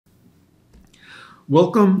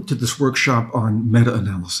Welcome to this workshop on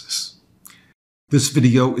meta-analysis. This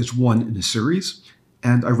video is one in a series,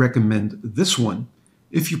 and I recommend this one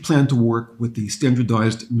if you plan to work with the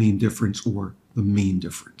standardized mean difference or the mean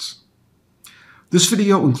difference. This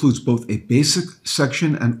video includes both a basic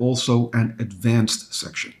section and also an advanced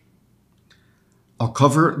section. I'll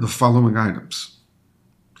cover the following items: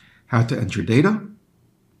 how to enter data,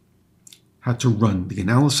 how to run the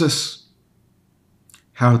analysis,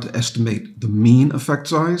 how to estimate the mean effect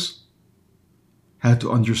size, how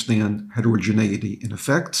to understand heterogeneity in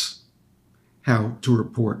effects, how to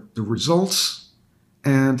report the results,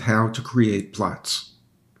 and how to create plots.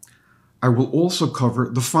 I will also cover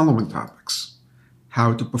the following topics: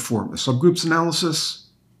 how to perform a subgroups analysis,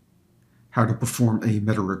 how to perform a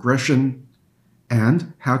meta-regression,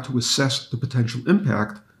 and how to assess the potential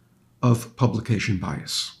impact of publication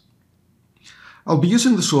bias. I'll be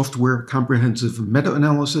using the software Comprehensive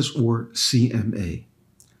Meta-Analysis, or CMA.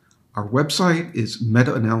 Our website is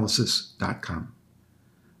metaanalysis.com.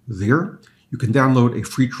 There, you can download a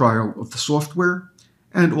free trial of the software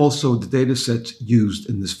and also the datasets used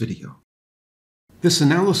in this video. This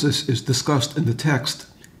analysis is discussed in the text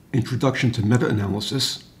Introduction to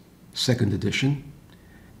Meta-Analysis, 2nd edition,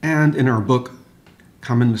 and in our book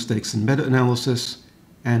Common Mistakes in Meta-Analysis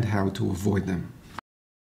and How to Avoid Them.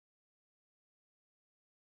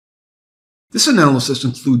 This analysis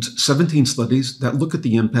includes 17 studies that look at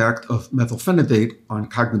the impact of methylphenidate on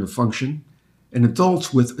cognitive function in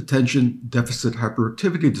adults with attention deficit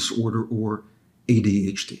hyperactivity disorder, or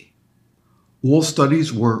ADHD. All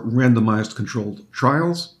studies were randomized controlled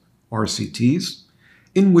trials, RCTs,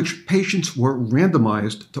 in which patients were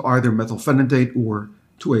randomized to either methylphenidate or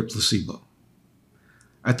to a placebo.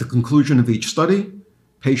 At the conclusion of each study,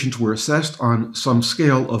 patients were assessed on some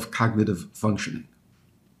scale of cognitive functioning.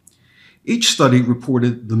 Each study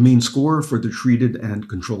reported the mean score for the treated and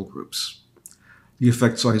control groups. The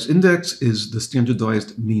effect size index is the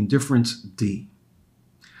standardized mean difference, D.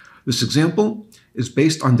 This example is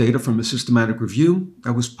based on data from a systematic review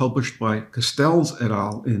that was published by Castells et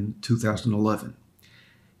al. In 2011.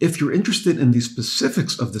 If you're interested in the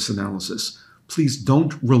specifics of this analysis, please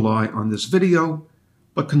don't rely on this video,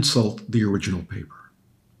 but consult the original paper.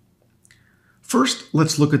 First,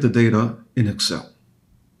 let's look at the data in Excel.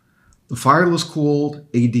 The file is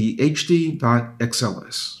called adhd.xls.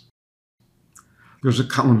 There's a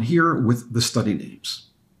column here with the study names.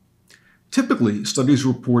 Typically, studies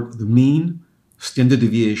report the mean, standard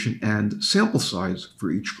deviation, and sample size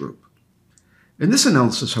for each group. In this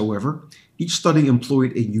analysis, however, each study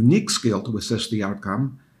employed a unique scale to assess the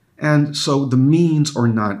outcome, and so the means are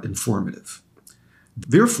not informative.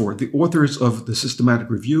 Therefore, the authors of the systematic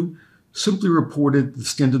review simply reported the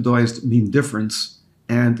standardized mean difference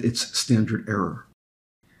and its standard error.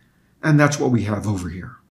 And that's what we have over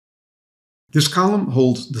here. This column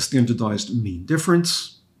holds the standardized mean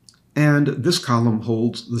difference, and this column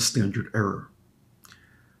holds the standard error.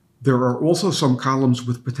 There are also some columns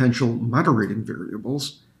with potential moderating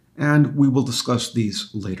variables, and we will discuss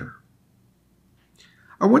these later.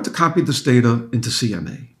 I want to copy this data into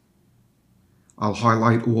CMA. I'll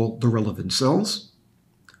highlight all the relevant cells.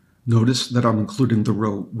 Notice that I'm including the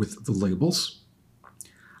row with the labels.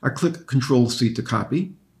 I click Ctrl-C to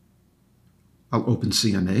copy. I'll open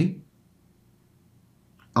CMA.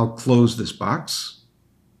 I'll close this box.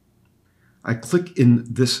 I click in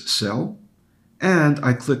this cell, and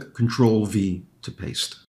I click Ctrl-V to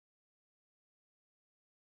paste.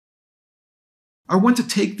 I want to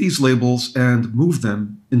take these labels and move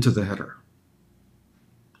them into the header.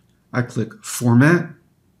 I click Format,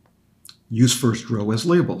 Use First Row as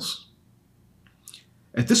Labels.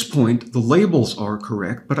 At this point, the labels are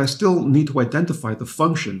correct, but I still need to identify the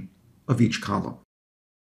function of each column.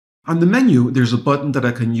 On the menu, there's a button that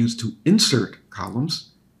I can use to insert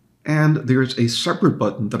columns, and there's a separate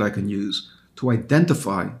button that I can use to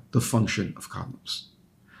identify the function of columns.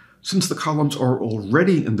 Since the columns are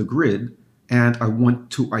already in the grid, and I want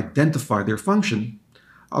to identify their function,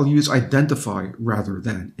 I'll use Identify rather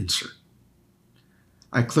than Insert.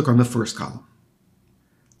 I click on the first column.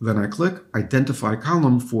 Then I click Identify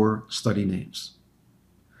Column for study names.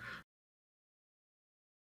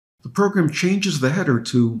 The program changes the header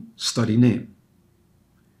to Study Name.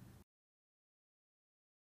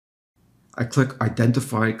 I click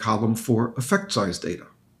Identify Column for effect size data.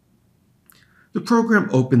 The program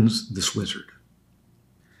opens this wizard.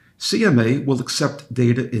 CMA will accept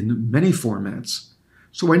data in many formats,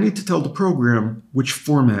 so I need to tell the program which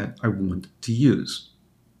format I want to use.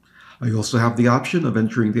 I also have the option of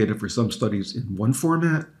entering data for some studies in one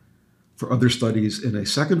format, for other studies in a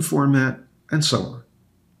second format, and so on.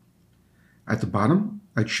 At the bottom,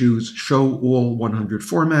 I choose Show All 100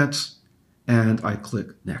 Formats, and I click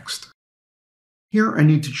Next. Here I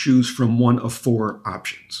need to choose from one of 4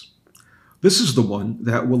 options. This is the one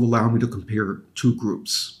that will allow me to compare 2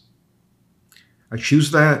 groups. I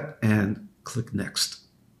choose that and click Next.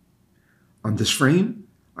 On this frame,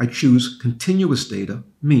 I choose Continuous Data,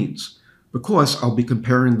 Means, because I'll be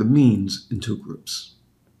comparing the means in 2 groups.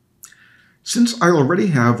 Since I already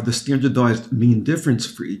have the standardized mean difference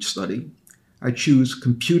for each study, I choose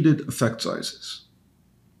Computed Effect Sizes.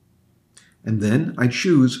 And then I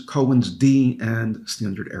choose Cohen's d and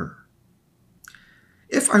standard error.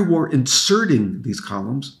 If I were inserting these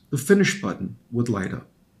columns, the Finish button would light up.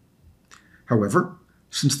 However,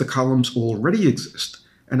 since the columns already exist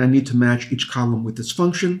and I need to match each column with its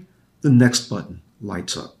function, the Next button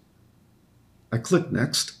lights up. I click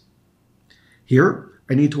Next. Here,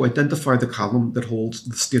 I need to identify the column that holds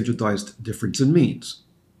the standardized difference in means.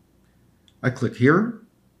 I click here,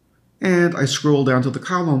 and I scroll down to the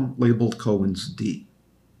column labeled Cohen's d.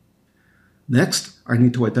 Next, I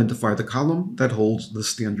need to identify the column that holds the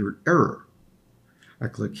standard error. I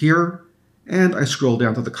click here, and I scroll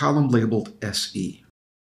down to the column labeled SE.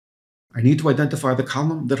 I need to identify the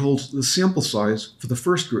column that holds the sample size for the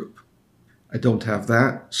first group. I don't have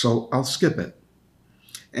that, so I'll skip it.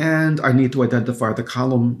 And I need to identify the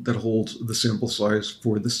column that holds the sample size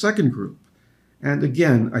for the second group. And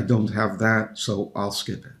again, I don't have that, so I'll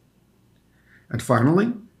skip it. And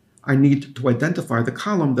finally, I need to identify the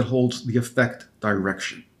column that holds the effect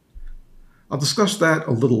direction. I'll discuss that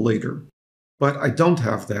a little later, but I don't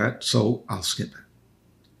have that, so I'll skip it.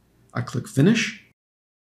 I click Finish.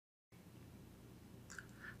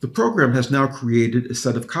 The program has now created a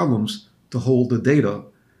set of columns to hold the data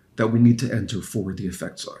that we need to enter for the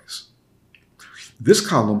effect size. This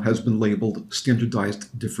column has been labeled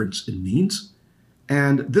Standardized Difference in Means,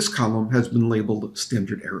 and this column has been labeled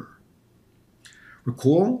Standard Error.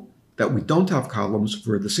 Recall that we don't have columns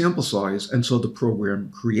for the sample size, and so the program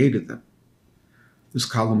created them. This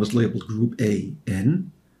column is labeled Group A,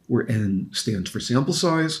 N, where N stands for sample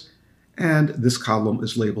size, and this column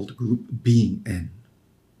is labeled Group B, N.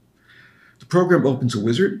 The program opens a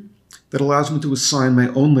wizard that allows me to assign my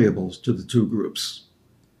own labels to the 2 groups.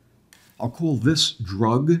 I'll call this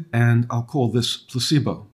drug, and I'll call this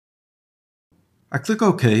placebo. I click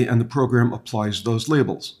OK, and the program applies those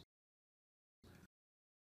labels.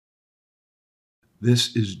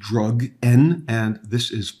 This is drug N, and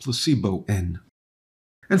this is placebo N.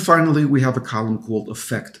 And finally, we have a column called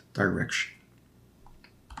effect direction.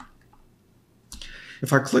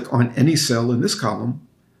 If I click on any cell in this column,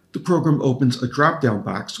 the program opens a drop-down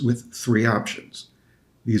box with 3 options.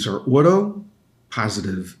 These are auto,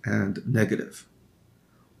 positive, and negative.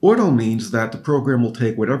 Auto means that the program will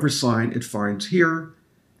take whatever sign it finds here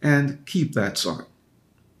and keep that sign.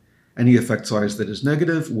 Any effect size that is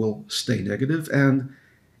negative will stay negative, and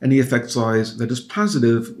any effect size that is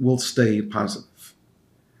positive will stay positive.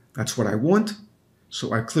 That's what I want,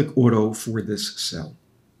 so I click Auto for this cell.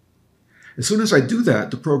 As soon as I do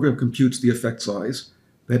that, the program computes the effect size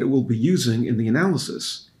that it will be using in the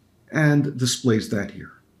analysis and displays that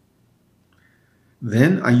here.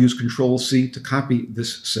 Then I use Control-C to copy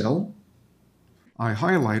this cell. I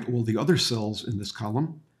highlight all the other cells in this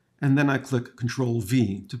column, and then I click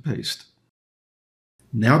Control-V to paste.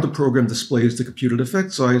 Now the program displays the computed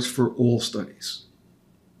effect size for all studies.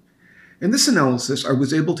 In this analysis, I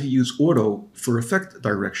was able to use auto for effect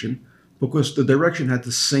direction because the direction had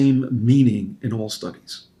the same meaning in all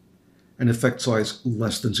studies. An effect size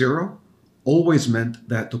less than 0 always meant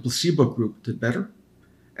that the placebo group did better,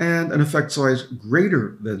 and an effect size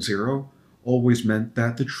greater than 0 always meant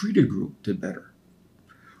that the treated group did better.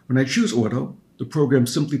 When I choose auto, the program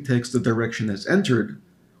simply takes the direction as entered,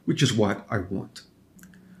 which is what I want.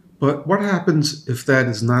 But what happens if that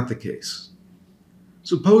is not the case?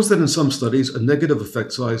 Suppose that in some studies, a negative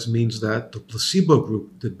effect size means that the placebo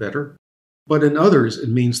group did better, but in others, it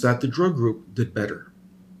means that the drug group did better.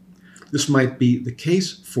 This might be the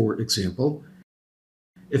case, for example,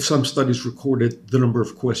 if some studies recorded the number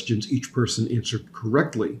of questions each person answered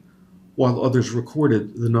correctly, while others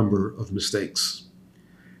recorded the number of mistakes.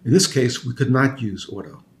 In this case, we could not use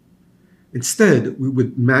auto. Instead, we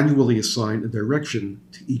would manually assign a direction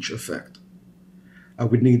to each effect. I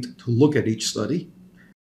would need to look at each study,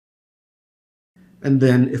 and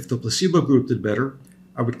then if the placebo group did better,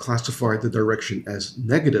 I would classify the direction as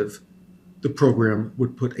negative. The program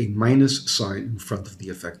would put a minus sign in front of the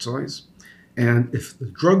effect size, and if the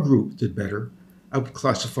drug group did better, I would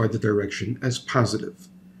classify the direction as positive,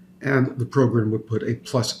 and the program would put a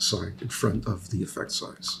plus sign in front of the effect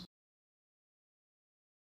size.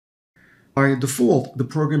 By default, the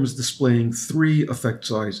program is displaying three effect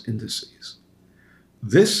size indices.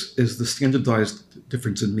 This is the standardized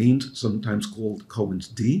difference in means, sometimes called Cohen's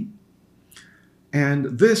d,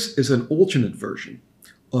 and this is an alternate version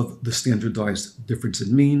of the standardized difference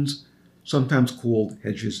in means, sometimes called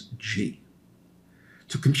Hedges G.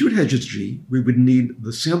 To compute Hedges G, we would need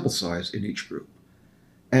the sample size in each group,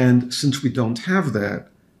 and since we don't have that,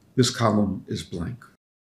 this column is blank.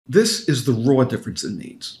 This is the raw difference in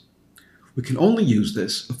means. We can only use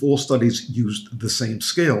this if all studies used the same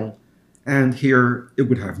scale, and here it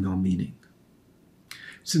would have no meaning.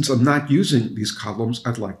 Since I'm not using these columns,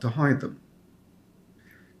 I'd like to hide them.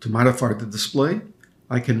 To modify the display,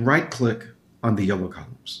 I can right-click on the yellow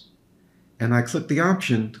columns, and I click the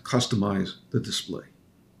option to customize the display.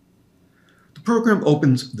 The program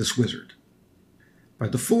opens this wizard. By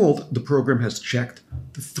default, the program has checked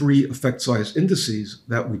the three effect size indices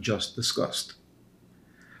that we just discussed.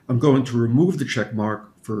 I'm going to remove the check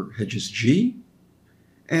mark for Hedges G,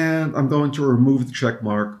 and I'm going to remove the check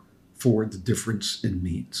mark for the difference in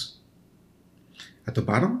means. At the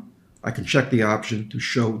bottom, I can check the option to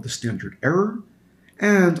show the standard error,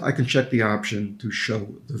 and I can check the option to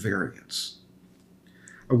show the variance.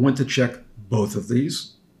 I want to check both of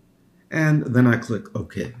these, and then I click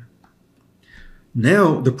OK.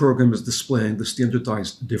 Now the program is displaying the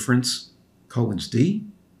standardized difference, Cohen's d,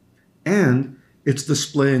 and it's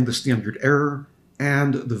displaying the standard error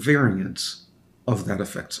and the variance of that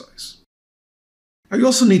effect size. I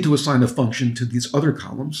also need to assign a function to these other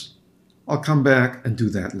columns. I'll come back and do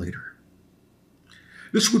that later.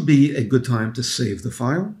 This would be a good time to save the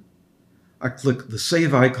file. I click the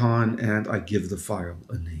save icon and I give the file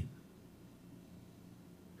a name.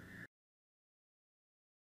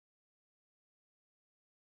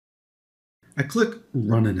 I click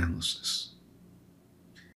Run Analysis.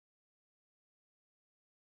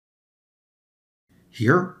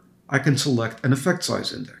 Here, I can select an effect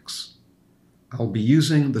size index. I'll be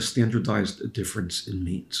using the standardized difference in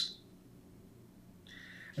means.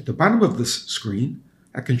 At the bottom of this screen,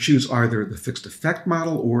 I can choose either the fixed effect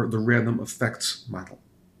model or the random effects model.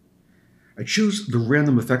 I choose the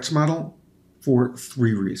random effects model for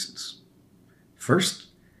three reasons. First,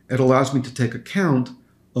 it allows me to take account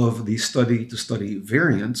of the study-to-study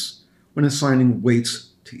variance when assigning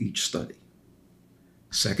weights to each study.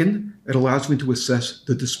 Second, it allows me to assess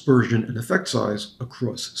the dispersion and effect size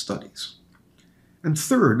across studies. And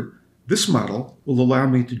third, this model will allow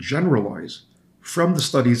me to generalize from the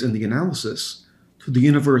studies in the analysis to the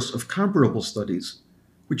universe of comparable studies,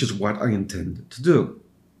 which is what I intend to do.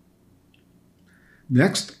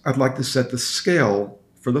 Next, I'd like to set the scale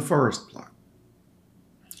for the forest plot.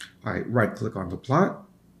 I right-click on the plot,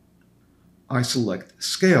 I select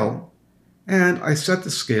Scale, and I set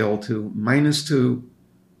the scale to -2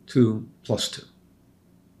 to +2.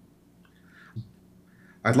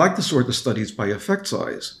 I'd like to sort the studies by effect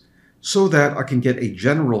size so that I can get a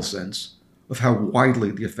general sense of how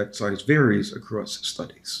widely the effect size varies across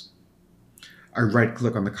studies. I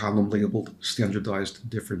right-click on the column labeled Standardized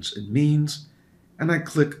Difference in Means, and I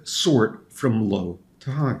click Sort from Low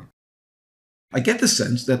to High. I get the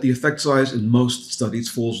sense that the effect size in most studies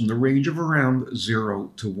falls in the range of around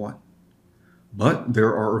 0 to 1. But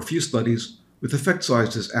there are a few studies with effect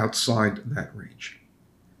sizes outside that range.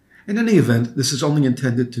 In any event, this is only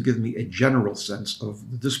intended to give me a general sense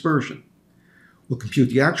of the dispersion. We'll compute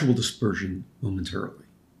the actual dispersion momentarily.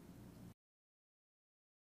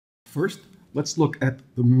 First, let's look at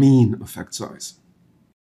the mean effect size.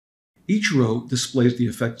 Each row displays the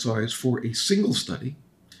effect size for a single study,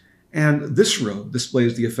 and this row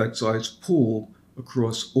displays the effect size pool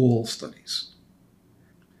across all studies.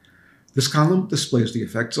 This column displays the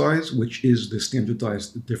effect size, which is the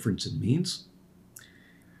standardized difference in means.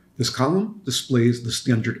 This column displays the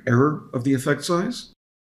standard error of the effect size.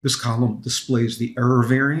 This column displays the error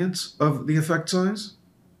variance of the effect size.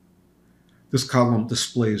 This column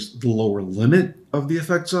displays the lower limit of the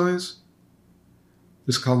effect size.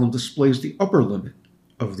 This column displays the upper limit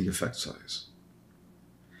of the effect size.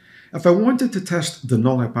 If I wanted to test the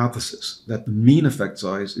null hypothesis that the mean effect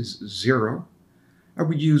size is 0, I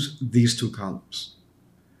would use these two columns.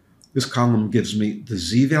 This column gives me the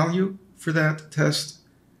z-value for that test,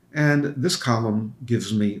 and this column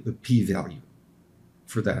gives me the p-value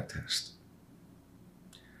for that test.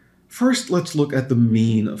 First, let's look at the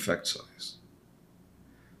mean effect size.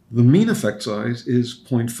 The mean effect size is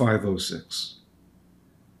 0.506.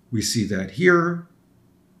 We see that here,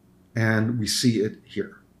 and we see it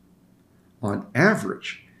here. On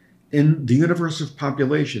average, in the universe of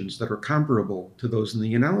populations that are comparable to those in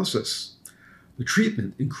the analysis, the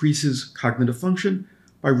treatment increases cognitive function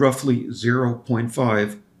by roughly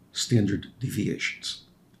 0.5 standard deviations.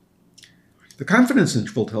 The confidence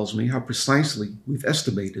interval tells me how precisely we've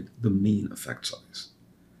estimated the mean effect size.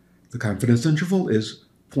 The confidence interval is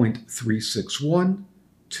 0.361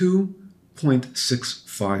 to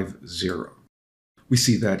 0.650. We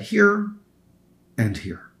see that here and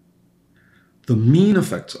here. The mean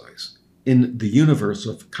effect size in the universe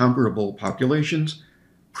of comparable populations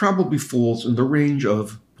probably falls in the range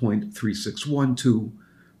of 0.361 to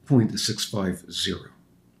 0.650.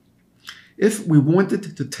 If we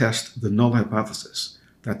wanted to test the null hypothesis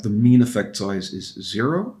that the mean effect size is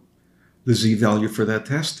 0, the z-value for that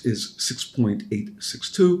test is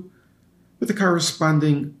 6.862, with a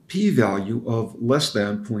corresponding p-value of less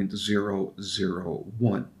than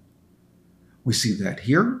 0.001. We see that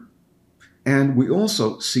here, and we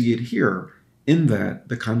also see it here in that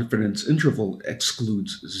the confidence interval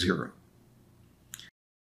excludes 0.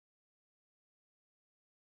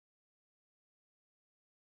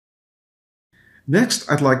 Next,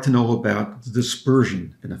 I'd like to know about the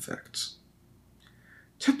dispersion in effects.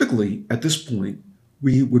 Typically, at this point,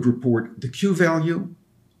 we would report the q-value,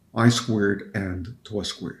 I-squared, and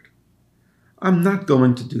tau-squared. I'm not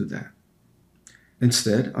going to do that.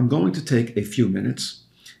 Instead, I'm going to take a few minutes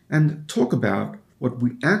and talk about what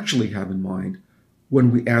we actually have in mind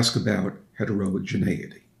when we ask about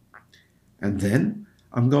heterogeneity. And then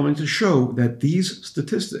I'm going to show that these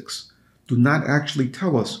statistics do not actually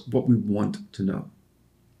tell us what we want to know.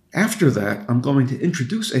 After that, I'm going to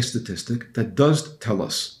introduce a statistic that does tell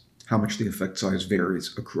us how much the effect size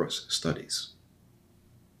varies across studies.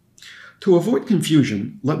 To avoid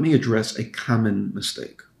confusion, let me address a common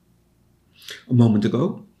mistake. A moment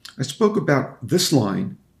ago, I spoke about this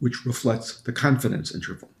line, which reflects the confidence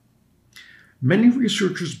interval. Many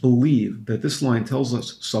researchers believe that this line tells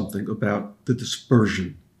us something about the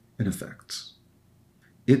dispersion in effects.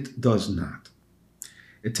 It does not.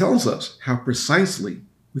 It tells us how precisely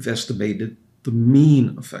we've estimated the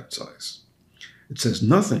mean effect size. It says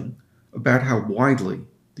nothing about how widely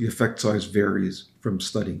the effect size varies from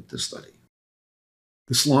study to study.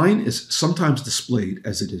 This line is sometimes displayed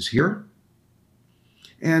as it is here,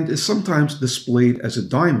 and is sometimes displayed as a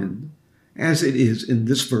diamond, as it is in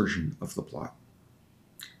this version of the plot.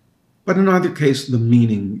 But in either case, the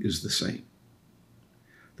meaning is the same.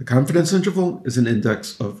 The confidence interval is an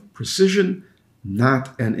index of precision,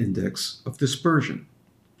 not an index of dispersion.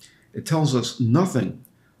 It tells us nothing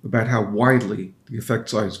about how widely the effect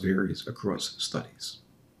size varies across studies.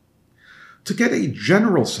 To get a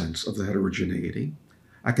general sense of the heterogeneity,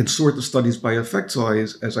 I can sort the studies by effect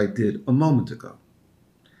size as I did a moment ago.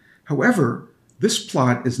 However, this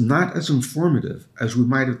plot is not as informative as we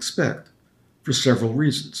might expect for several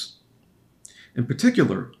reasons. In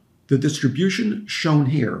particular, the distribution shown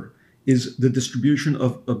here is the distribution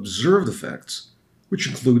of observed effects, which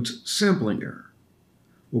includes sampling error.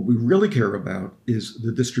 What we really care about is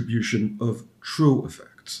the distribution of true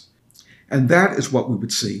effects. And that is what we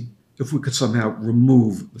would see if we could somehow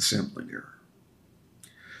remove the sampling error.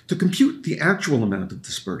 To compute the actual amount of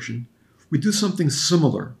dispersion, we do something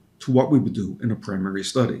similar to what we would do in a primary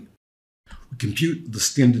study. We compute the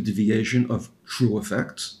standard deviation of true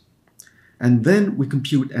effects, and then we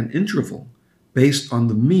compute an interval based on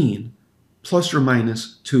the mean plus or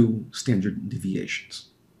minus 2 standard deviations.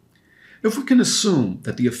 If we can assume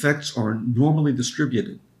that the effects are normally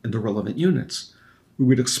distributed in the relevant units, we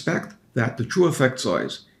would expect that the true effect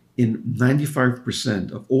size in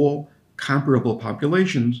 95% of all comparable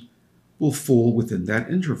populations will fall within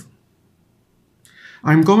that interval.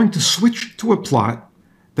 I'm going to switch to a plot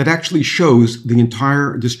that actually shows the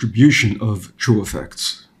entire distribution of true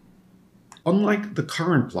effects. Unlike the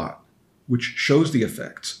current plot, which shows the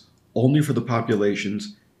effects only for the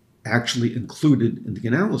populations actually included in the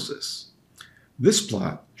analysis, this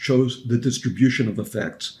plot shows the distribution of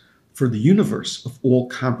effects for the universe of all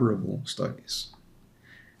comparable studies.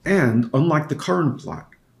 And unlike the current plot,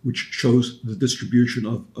 which shows the distribution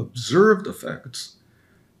of observed effects,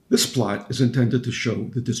 this plot is intended to show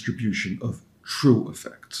the distribution of true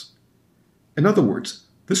effects. In other words,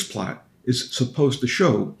 this plot is supposed to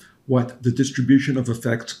show what the distribution of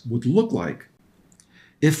effects would look like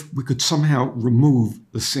if we could somehow remove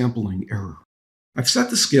the sampling error. I've set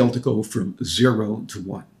the scale to go from 0 to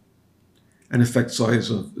 1. An effect size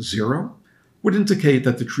of 0 would indicate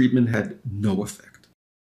that the treatment had no effect.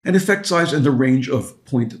 An effect size in the range of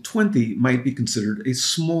 0.20 might be considered a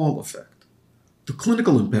small effect. The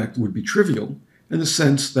clinical impact would be trivial in the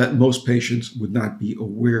sense that most patients would not be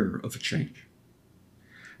aware of a change.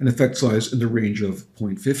 An effect size in the range of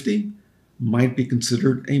 0.50 might be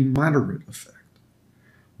considered a moderate effect.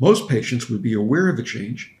 Most patients would be aware of the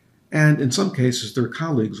change, and in some cases their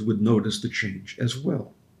colleagues would notice the change as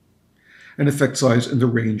well. An effect size in the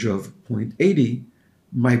range of 0.80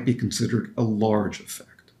 might be considered a large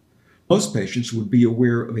effect. Most patients would be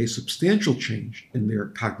aware of a substantial change in their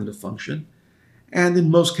cognitive function, and in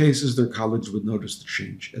most cases their colleagues would notice the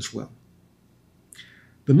change as well.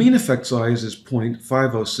 The mean effect size is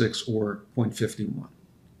 0.506 or 0.51.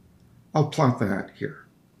 I'll plot that here.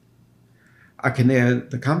 I can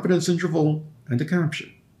add the confidence interval and a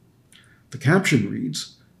caption. The caption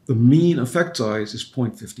reads, the mean effect size is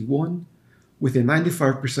 0.51 with a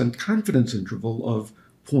 95% confidence interval of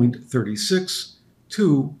 0.36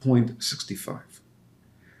 to 0.65.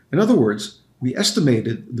 In other words, we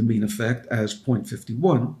estimated the mean effect as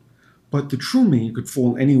 0.51, but the true mean could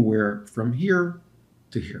fall anywhere from here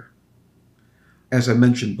to here. As I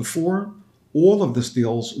mentioned before, all of this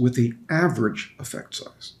deals with the average effect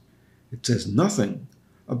size. It says nothing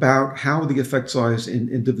about how the effect size in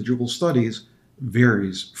individual studies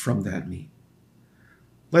varies from that mean.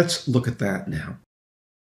 Let's look at that now.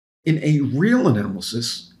 In a real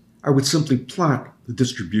analysis, I would simply plot the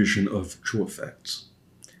distribution of true effects.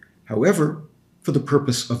 However, for the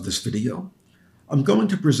purpose of this video, I'm going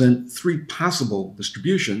to present three possible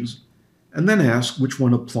distributions and then ask which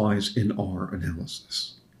one applies in our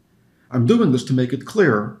analysis. I'm doing this to make it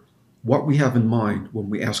clear what we have in mind when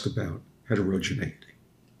we ask about heterogeneity.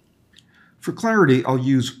 For clarity, I'll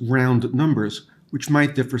use round numbers, which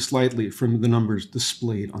might differ slightly from the numbers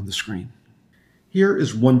displayed on the screen. Here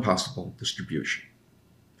is one possible distribution.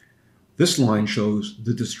 This line shows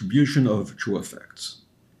the distribution of true effects.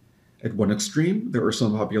 At one extreme, there are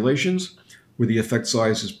some populations where the effect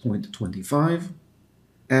size is 0.25,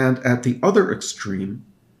 and at the other extreme,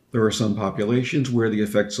 there are some populations where the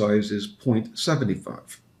effect size is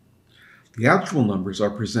 0.75. The actual numbers are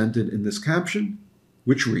presented in this caption,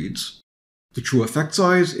 which reads, the true effect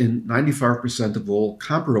size in 95% of all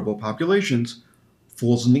comparable populations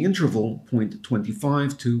falls in the interval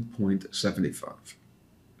 0.25 to 0.75.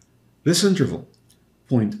 This interval,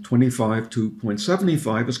 0.25 to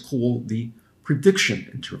 0.75, is called the prediction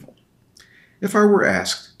interval. If I were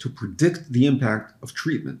asked to predict the impact of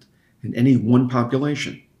treatment in any one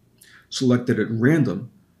population, selected at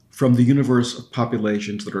random from the universe of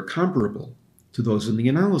populations that are comparable to those in the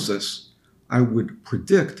analysis, I would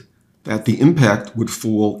predict that the impact would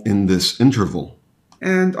fall in this interval,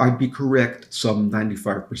 and I'd be correct some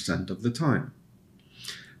 95% of the time.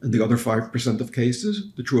 In the other 5% of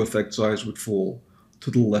cases, the true effect size would fall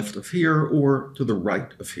to the left of here or to the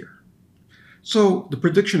right of here. So the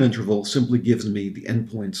prediction interval simply gives me the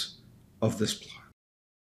endpoints of this plot.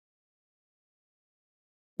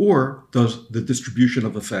 Or does the distribution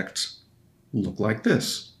of effects look like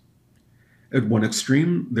this? At one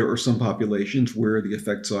extreme, there are some populations where the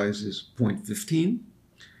effect size is 0.15,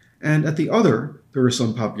 and at the other, there are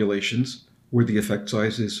some populations where the effect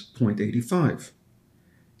size is 0.85.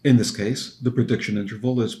 In this case, the prediction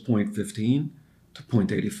interval is 0.15 to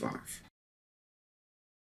 0.85.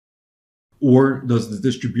 Or does the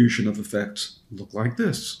distribution of effects look like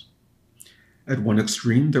this? At one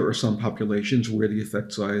extreme, there are some populations where the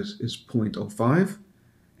effect size is 0.05,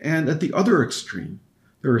 and at the other extreme,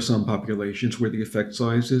 there are some populations where the effect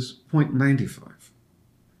size is 0.95.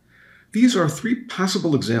 These are three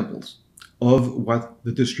possible examples of what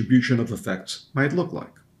the distribution of effects might look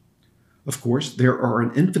like. Of course, there are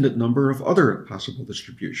an infinite number of other possible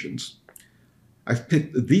distributions. I've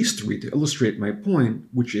picked these three to illustrate my point,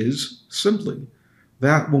 which is simply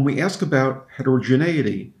that when we ask about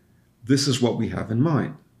heterogeneity, this is what we have in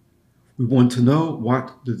mind. We want to know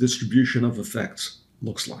what the distribution of effects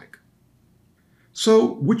looks like.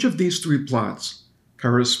 So, which of these three plots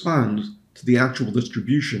corresponds to the actual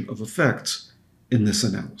distribution of effects in this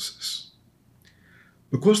analysis?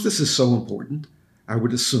 Because this is so important, I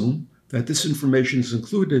would assume that this information is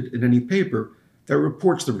included in any paper that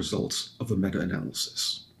reports the results of a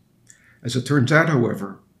meta-analysis. As it turns out,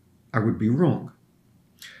 however, I would be wrong.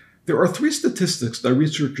 There are three statistics that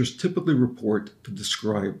researchers typically report to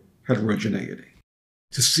describe heterogeneity.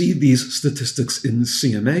 To see these statistics in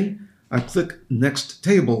CMA, I click Next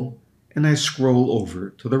Table and I scroll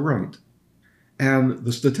over to the right. And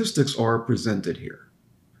the statistics are presented here.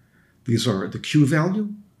 These are the Q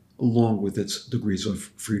value, along with its degrees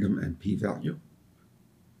of freedom and p-value,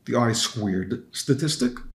 the I-squared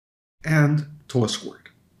statistic, and tau squared.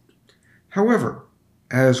 However,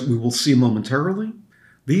 as we will see momentarily,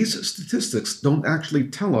 these statistics don't actually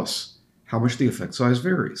tell us how much the effect size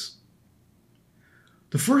varies.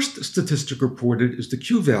 The first statistic reported is the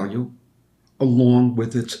Q value, along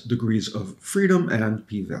with its degrees of freedom and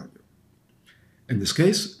p-value. In this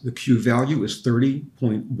case, the Q value is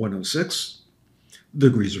 30.106,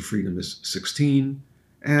 degrees of freedom is 16,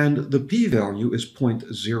 and the P value is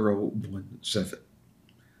 0.017.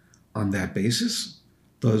 On that basis,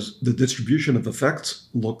 does the distribution of effects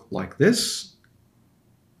look like this,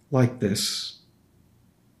 or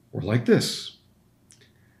like this?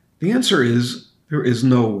 The answer is there is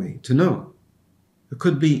no way to know. It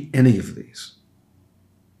could be any of these.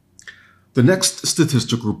 The next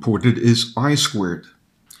statistic reported is I-squared.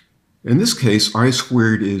 In this case,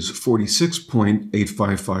 I-squared is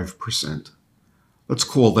 46.855%. Let's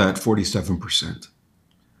call that 47%.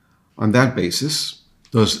 On that basis,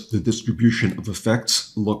 does the distribution of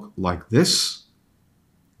effects look like this,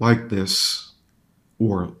 or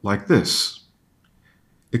like this?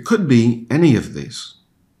 It could be any of these.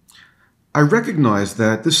 I recognize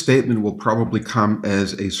that this statement will probably come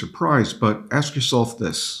as a surprise, but ask yourself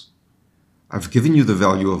this. I've given you the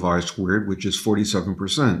value of I-squared, which is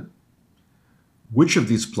 47%. Which of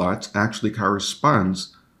these plots actually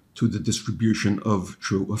corresponds to the distribution of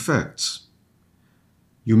true effects?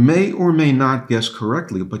 You may or may not guess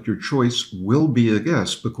correctly, but your choice will be a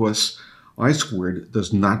guess because I-squared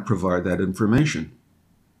does not provide that information.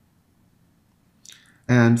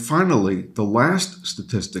 And finally, the last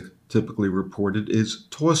statistic typically reported is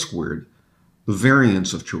tau-squared, the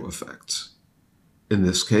variance of true effects. In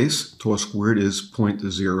this case, tau-squared is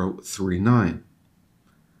 0.039.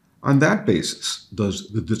 On that basis,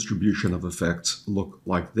 does the distribution of effects look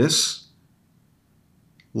like this,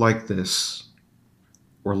 or like this?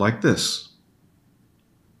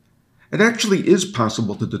 It actually is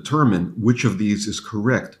possible to determine which of these is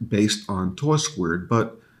correct based on tau-squared,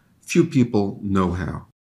 but few people know how.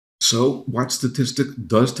 So, what statistic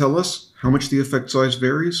does tell us how much the effect size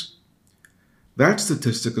varies? That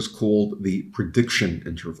statistic is called the prediction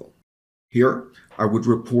interval. Here, I would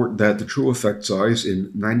report that the true effect size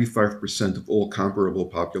in 95% of all comparable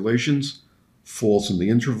populations falls in the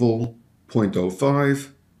interval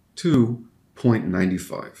 0.05 to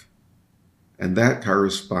 0.95. And that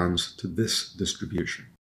corresponds to this distribution.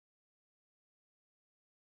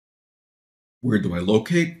 Where do I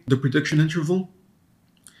locate the prediction interval?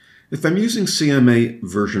 If I'm using CMA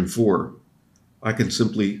version 4, I can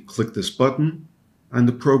simply click this button and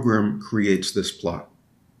the program creates this plot.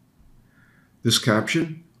 This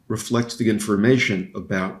caption reflects the information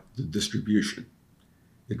about the distribution.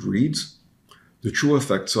 It reads, the true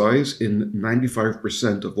effect size in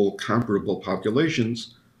 95% of all comparable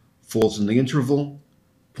populations falls in the interval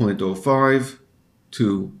 0.05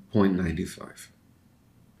 to 0.95.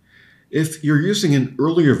 If you're using an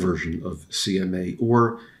earlier version of CMA,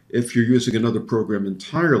 or if you're using another program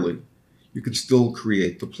entirely, you can still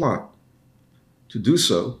create the plot. To do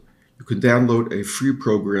so, you can download a free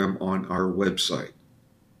program on our website.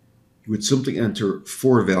 You would simply enter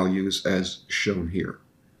 4 values as shown here: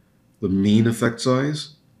 the mean effect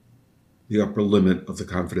size, the upper limit of the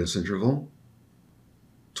confidence interval,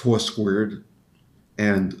 tau-squared,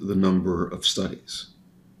 and the number of studies.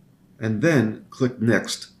 And then click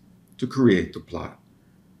Next to create the plot.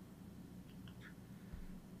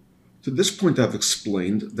 To this point, I've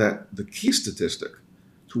explained that the key statistic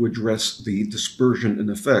to address the dispersion in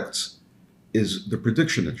effects is the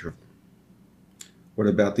prediction interval. What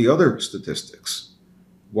about the other statistics?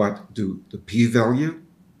 What do the p-value,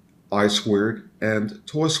 I-squared, and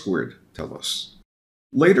tau-squared tell us?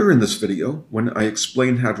 Later in this video, when I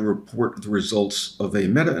explain how to report the results of a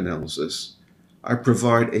meta-analysis, I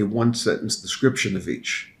provide a one-sentence description of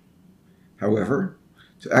each. However,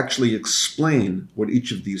 to actually explain what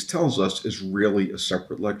each of these tells us is really a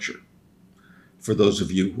separate lecture. For those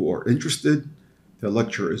of you who are interested, the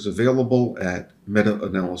lecture is available at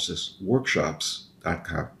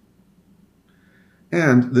meta-analysisworkshops.com.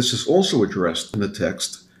 And this is also addressed in the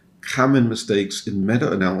text, Common Mistakes in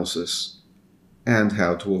Meta-Analysis and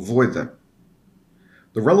How to Avoid Them.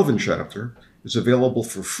 The relevant chapter is available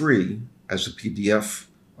for free as a PDF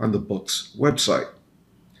on the book's website.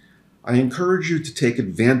 I encourage you to take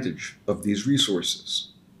advantage of these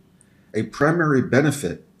resources. A primary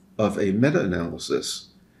benefit of a meta-analysis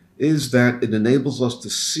is that it enables us to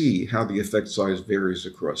see how the effect size varies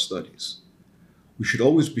across studies. We should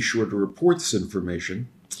always be sure to report this information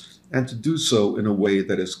and to do so in a way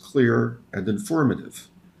that is clear and informative,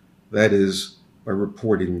 that is, by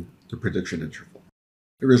reporting the prediction interval.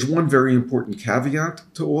 There is one very important caveat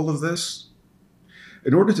to all of this.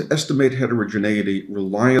 In order to estimate heterogeneity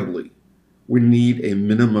reliably, we need a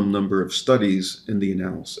minimum number of studies in the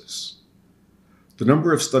analysis. The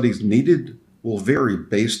number of studies needed will vary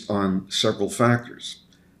based on several factors.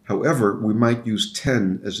 However, we might use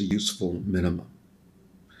 10 as a useful minimum.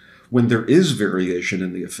 When there is variation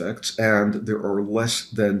in the effects and there are less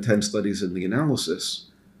than 10 studies in the analysis,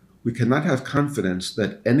 we cannot have confidence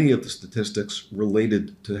that any of the statistics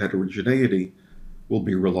related to heterogeneity will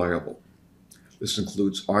be reliable. This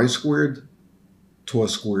includes I-squared,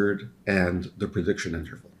 tau-squared, and the prediction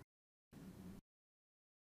interval.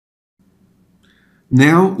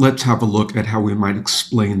 Now let's have a look at how we might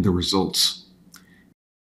explain the results.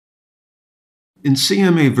 In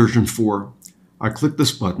CMA version 4, I click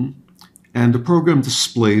this button, and the program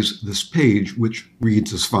displays this page, which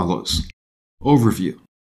reads as follows. Overview.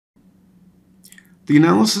 The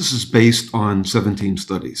analysis is based on 17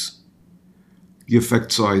 studies. The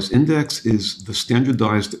effect size index is the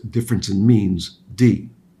standardized difference in means, D.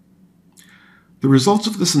 The results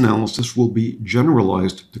of this analysis will be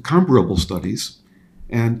generalized to comparable studies,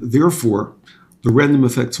 and therefore, the random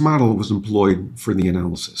effects model was employed for the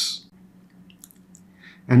analysis.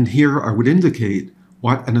 And here I would indicate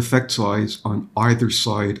what an effect size on either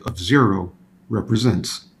side of 0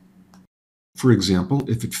 represents. For example,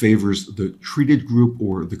 if it favors the treated group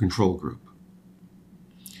or the control group.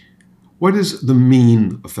 What is the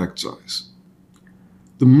mean effect size?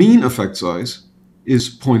 The mean effect size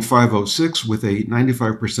is 0.506 with a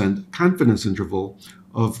 95% confidence interval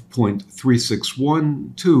of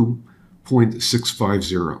 0.361 to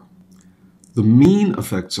 0.650. The mean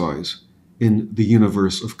effect size in the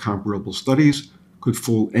universe of comparable studies could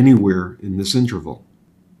fall anywhere in this interval.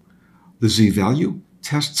 The z-value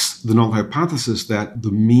tests the null hypothesis that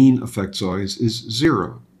the mean effect size is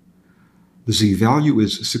 0. The z-value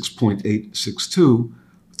is 6.862,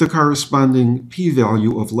 with the corresponding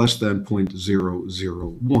p-value of less than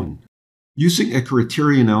 0.001. Using a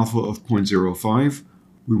criterion alpha of 0.05,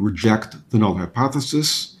 we reject the null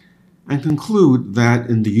hypothesis and conclude that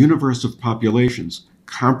in the universe of populations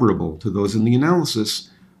comparable to those in the analysis,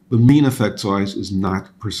 the mean effect size is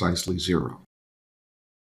not precisely 0.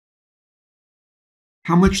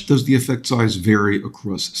 How much does the effect size vary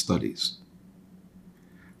across studies?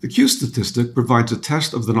 The Q statistic provides a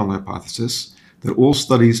test of the null hypothesis that all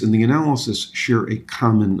studies in the analysis share a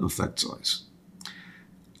common effect size.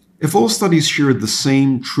 If all studies shared the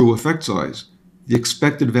same true effect size, the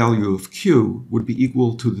expected value of Q would be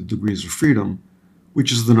equal to the degrees of freedom,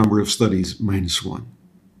 which is the number of studies minus 1.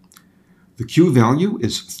 The Q value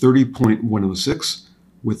is 30.106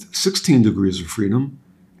 with 16 degrees of freedom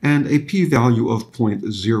and a p-value of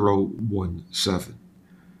 0.017.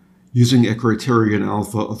 Using a criterion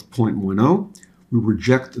alpha of 0.10, we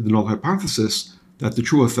reject the null hypothesis that the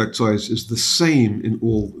true effect size is the same in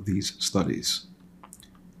all these studies.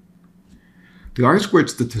 The I-squared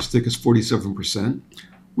statistic is 47%,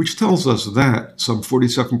 which tells us that some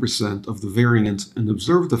 47% of the variance in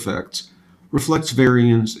observed effects reflects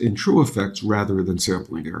variance in true effects rather than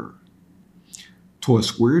sampling error.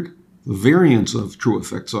 Tau-squared, the variance of true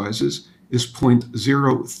effect sizes, is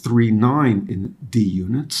 0.039 in D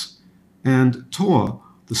units, and tau,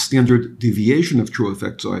 the standard deviation of true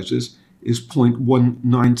effect sizes, is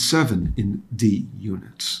 0.197 in D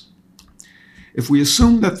units. If we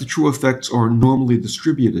assume that the true effects are normally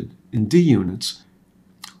distributed in D units,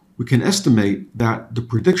 we can estimate that the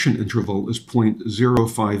prediction interval is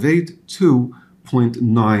 0.058 to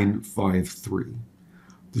 0.953.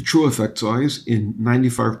 The true effect size in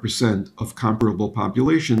 95% of comparable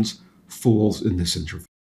populations falls in this interval.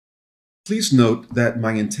 Please note that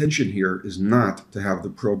my intention here is not to have the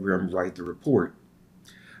program write the report.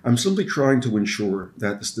 I'm simply trying to ensure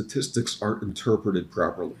that the statistics are interpreted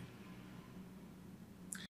properly.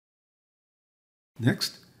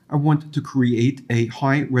 Next, I want to create a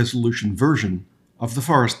high-resolution version of the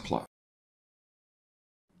forest plot.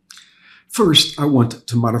 First, I want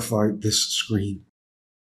to modify this screen.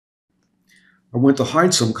 I want to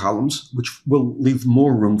hide some columns, which will leave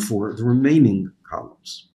more room for the remaining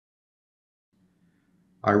columns.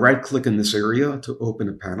 I right-click in this area to open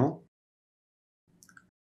a panel.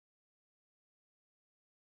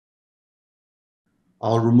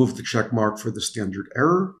 I'll remove the check mark for the standard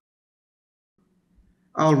error.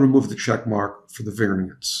 I'll remove the check mark for the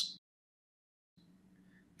variance.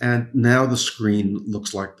 And now the screen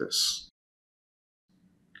looks like this.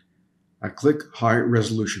 I click High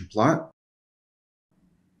Resolution Plot.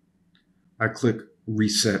 I click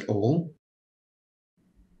Reset All.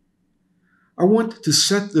 I want to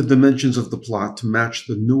set the dimensions of the plot to match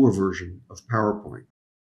the newer version of PowerPoint.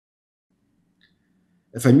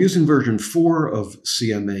 If I'm using version 4 of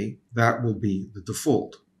CMA, that will be the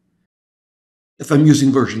default. If I'm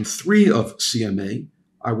using version 3 of CMA,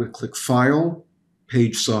 I would click File,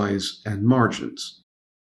 Page Size, and Margins.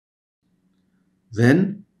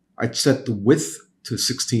 Then I'd set the width to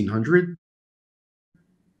 1600,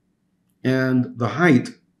 and the height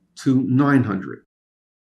to 900.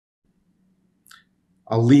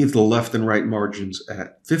 I'll leave the left and right margins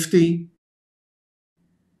at 50,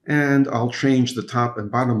 and I'll change the top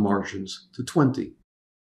and bottom margins to 20.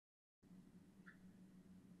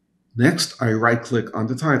 Next, I right-click on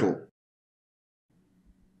the title.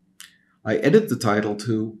 I edit the title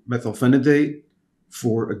to Methylphenidate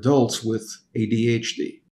for adults with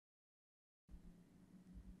ADHD.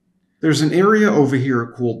 There's an area over here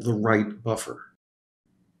called the right buffer.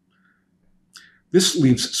 This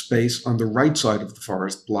leaves space on the right side of the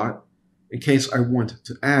forest plot in case I want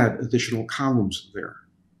to add additional columns there.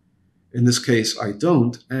 In this case, I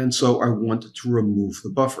don't, and so I want to remove the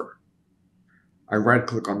buffer. I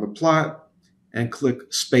right-click on the plot and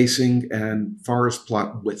click Spacing and Forest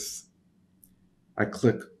Plot Width. I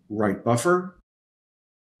click Right Buffer,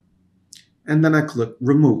 and then I click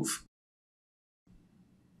Remove.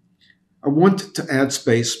 I want to add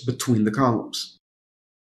space between the columns.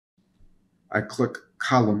 I click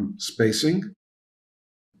Column Spacing,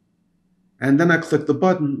 and then I click the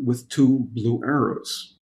button with two blue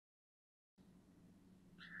arrows.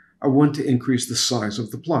 I want to increase the size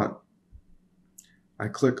of the plot. I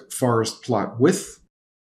click Forest Plot Width,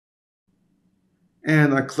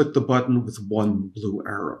 and I click the button with one blue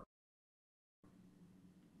arrow.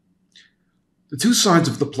 The two sides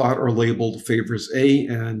of the plot are labeled Favors A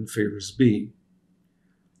and Favors B.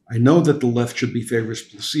 I know that the left should be Favors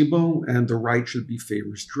Placebo and the right should be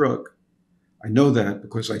Favors Drug. I know that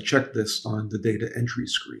because I checked this on the data entry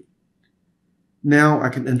screen. Now I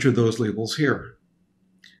can enter those labels here.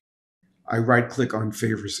 I right-click on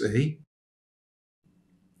Favors A.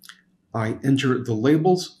 I enter the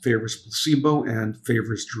labels Favors Placebo and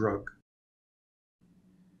Favors Drug.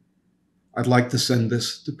 I'd like to send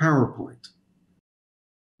this to PowerPoint.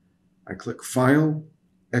 I click File,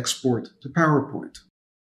 Export to PowerPoint.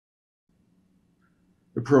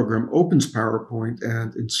 The program opens PowerPoint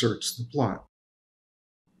and inserts the plot.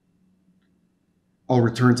 I'll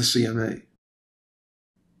return to CMA.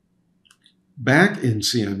 Back in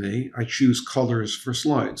CMA, I choose Colors for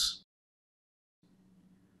Slides.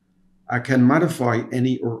 I can modify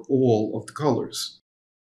any or all of the colors,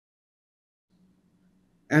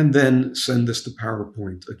 and then send this to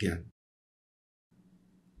PowerPoint again.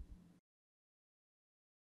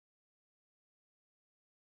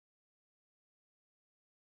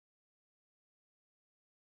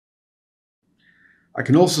 I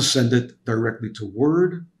can also send it directly to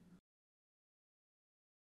Word,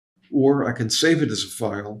 or I can save it as a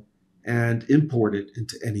file and import it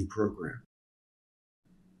into any program.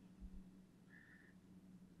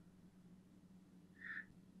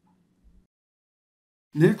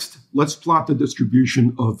 Next, let's plot the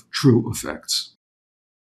distribution of true effects.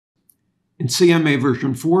 In CMA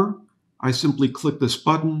version 4, I simply click this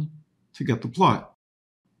button to get the plot.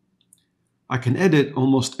 I can edit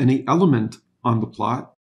almost any element on the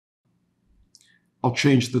plot. I'll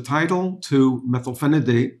change the title to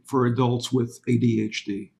Methylphenidate for adults with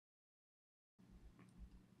ADHD.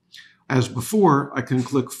 As before, I can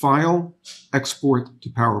click File, Export to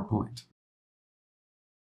PowerPoint.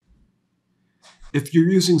 If you're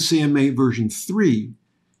using CMA version 3,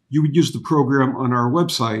 you would use the program on our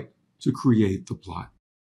website to create the plot.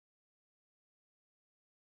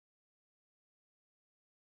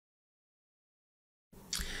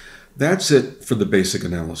 That's it for the basic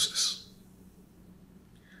analysis.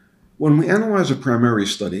 When we analyze a primary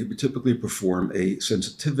study, we typically perform a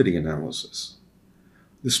sensitivity analysis.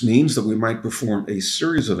 This means that we might perform a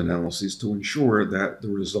series of analyses to ensure that the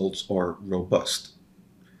results are robust.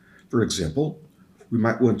 For example, we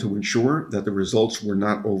might want to ensure that the results were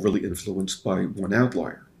not overly influenced by one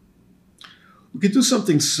outlier. We could do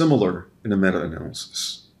something similar in a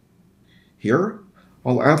meta-analysis. Here,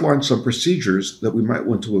 I'll outline some procedures that we might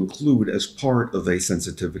want to include as part of a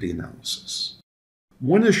sensitivity analysis.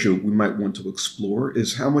 One issue we might want to explore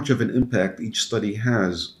is how much of an impact each study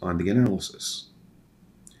has on the analysis.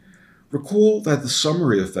 Recall that the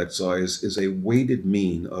summary effect size is a weighted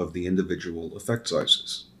mean of the individual effect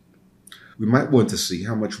sizes. We might want to see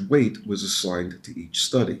how much weight was assigned to each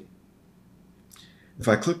study. If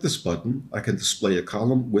I click this button, I can display a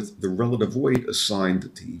column with the relative weight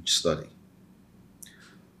assigned to each study.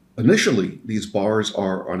 Initially, these bars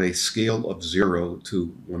are on a scale of 0 to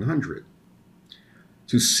 100.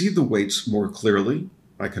 To see the weights more clearly,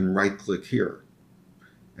 I can right-click here,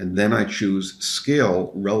 and then I choose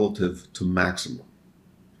Scale Relative to Maximum.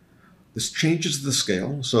 This changes the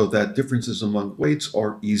scale so that differences among weights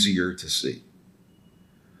are easier to see.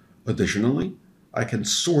 Additionally, I can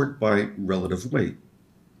sort by relative weight.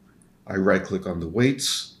 I right-click on the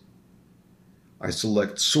weights, I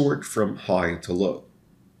select Sort from High to Low.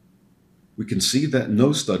 We can see that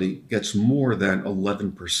no study gets more than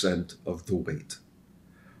 11% of the weight.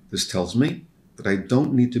 This tells me that I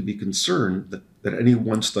don't need to be concerned that any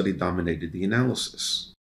one study dominated the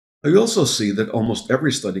analysis. I also see that almost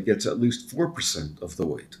every study gets at least 4% of the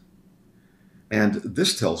weight. And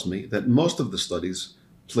this tells me that most of the studies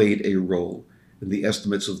played a role in the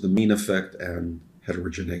estimates of the mean effect and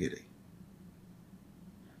heterogeneity.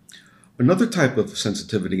 Another type of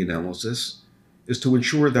sensitivity analysis is to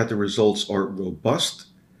ensure that the results are robust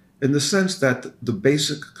in the sense that the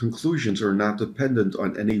basic conclusions are not dependent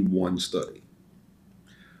on any one study.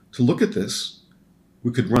 To look at this,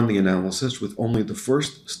 we could run the analysis with only the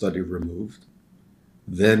first study removed,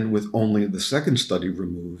 then with only the second study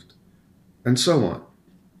removed, and so on.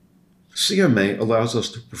 CMA allows us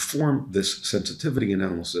to perform this sensitivity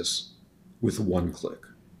analysis with one click.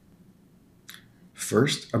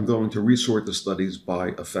 First, I'm going to resort the studies by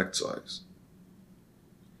effect size.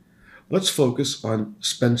 Let's focus on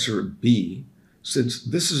Spencer B, since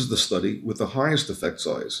this is the study with the highest effect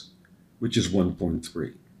size, which is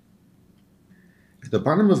 1.3. At the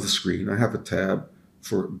bottom of the screen, I have a tab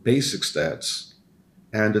for Basic Stats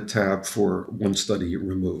and a tab for One Study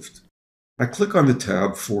Removed. I click on the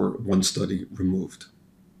tab for One Study Removed.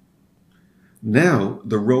 Now,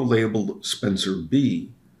 the row labeled Spencer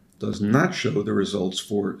B does not show the results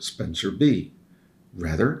for Spencer B.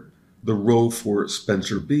 Rather, the row for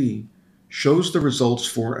Spencer B shows the results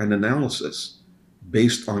for an analysis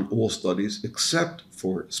based on all studies except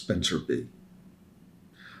for Spencer B.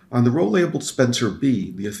 On the row labeled Spencer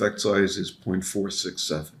B, the effect size is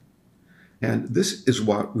 0.467. And this is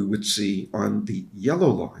what we would see on the yellow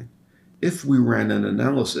line if we ran an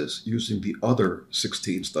analysis using the other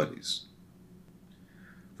 16 studies.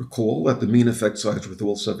 Recall that the mean effect size with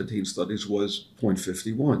all 17 studies was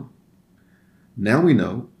 0.51. Now we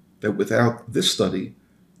know that without this study,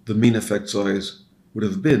 the mean effect size would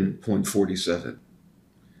have been 0.47.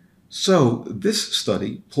 So this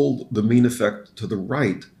study pulled the mean effect to the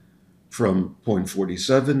right from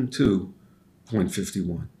 0.47 to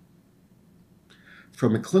 0.51.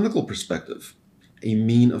 From a clinical perspective, a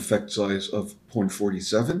mean effect size of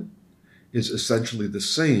 0.47 is essentially the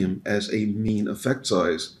same as a mean effect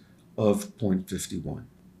size of 0.51.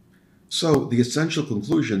 So the essential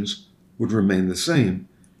conclusions would remain the same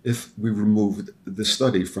if we removed the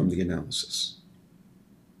study from the analysis.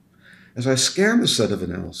 As I scan the set of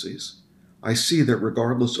analyses, I see that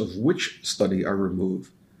regardless of which study I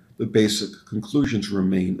remove, the basic conclusions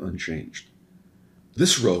remain unchanged.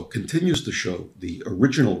 This row continues to show the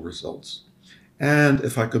original results, and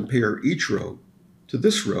if I compare each row to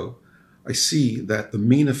this row, I see that the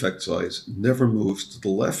mean effect size never moves to the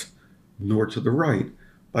left nor to the right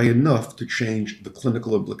by enough to change the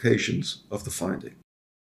clinical implications of the finding.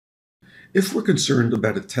 If we're concerned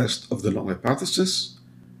about a test of the null hypothesis,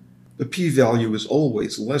 the p-value is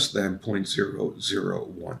always less than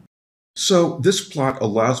 0.001. So this plot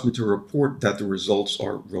allows me to report that the results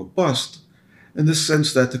are robust in the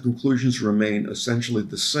sense that the conclusions remain essentially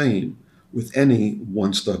the same with any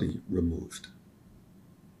one study removed.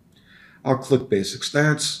 I'll click Basic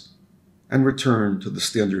Stats and return to the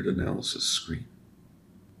Standard Analysis screen.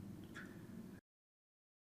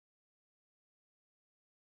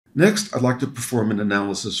 Next, I'd like to perform an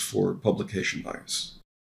analysis for publication bias.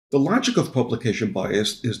 The logic of publication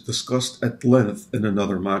bias is discussed at length in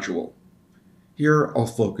another module. Here, I'll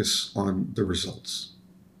focus on the results.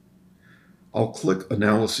 I'll click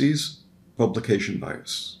Analyses, Publication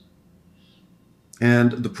Bias.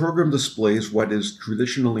 And the program displays what is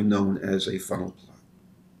traditionally known as a funnel plot.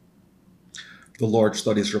 The large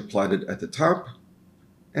studies are plotted at the top,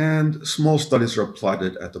 and small studies are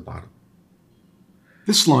plotted at the bottom.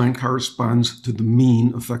 This line corresponds to the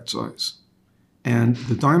mean effect size, and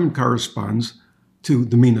the diamond corresponds to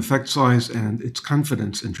the mean effect size and its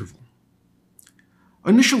confidence interval.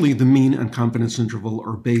 Initially, the mean and confidence interval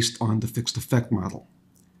are based on the fixed effect model.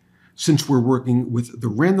 Since we're working with the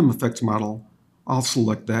random effects model, I'll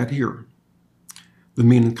select that here. The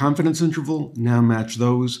mean and confidence interval now match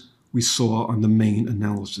those we saw on the main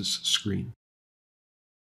analysis screen.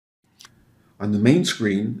 On the main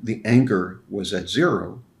screen, the anchor was at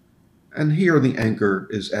 0, and here the anchor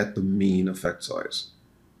is at the mean effect size.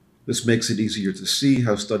 This makes it easier to see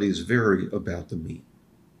how studies vary about the mean.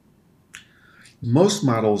 Most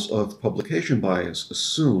models of publication bias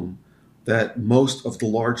assume that most of the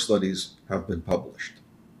large studies have been published.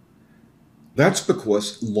 That's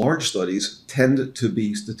because large studies tend to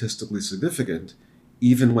be statistically significant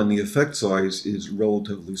even when the effect size is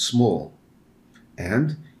relatively small.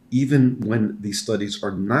 And even when these studies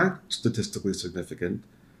are not statistically significant,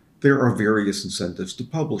 there are various incentives to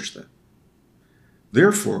publish them.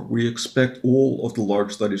 Therefore, we expect all of the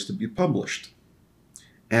large studies to be published,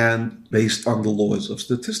 and based on the laws of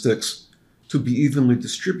statistics, to be evenly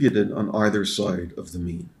distributed on either side of the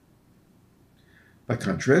mean. By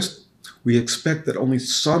contrast, we expect that only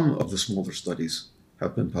some of the smaller studies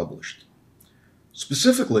have been published.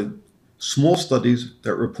 Specifically, small studies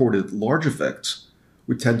that reported large effects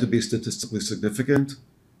would tend to be statistically significant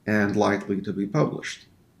and likely to be published.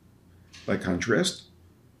 By contrast,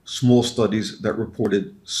 small studies that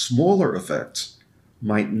reported smaller effects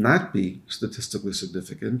might not be statistically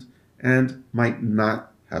significant and might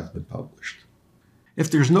not have been published. If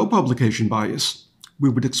there's no publication bias, we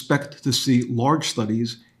would expect to see large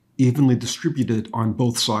studies evenly distributed on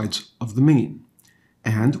both sides of the mean,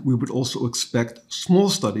 and we would also expect small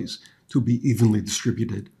studies to be evenly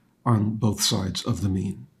distributed on both sides of the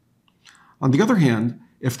mean. On the other hand,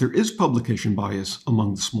 if there is publication bias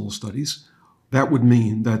among the small studies, that would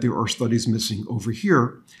mean that there are studies missing over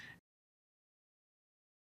here,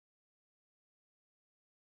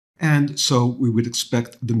 and so we would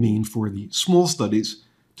expect the mean for the small studies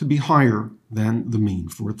to be higher than the mean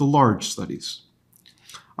for the large studies.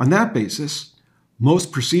 On that basis,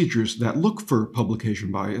 most procedures that look for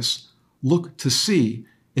publication bias look to see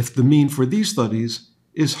if the mean for these studies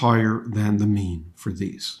is higher than the mean for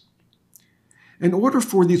these. In order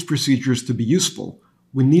for these procedures to be useful,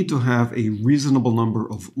 we need to have a reasonable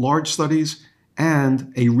number of large studies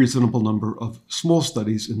and a reasonable number of small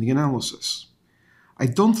studies in the analysis. I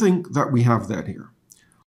don't think that we have that here.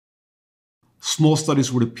 Small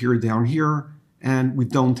studies would appear down here, and we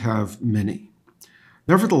don't have many.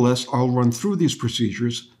 Nevertheless, I'll run through these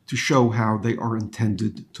procedures to show how they are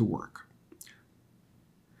intended to work.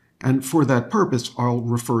 And for that purpose, I'll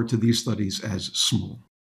refer to these studies as small.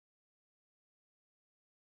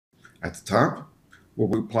 At the top, where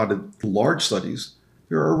we plotted the large studies,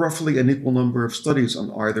 there are roughly an equal number of studies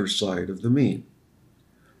on either side of the mean.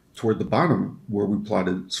 Toward the bottom, where we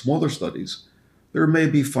plotted smaller studies, there may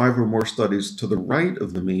be 5 or more studies to the right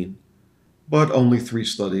of the mean, but only 3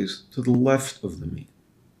 studies to the left of the mean.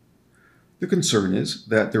 The concern is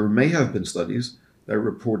that there may have been studies that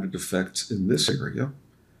reported effects in this area,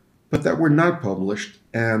 but that were not published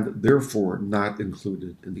and therefore not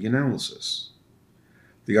included in the analysis.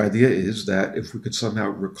 The idea is that if we could somehow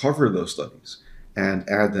recover those studies and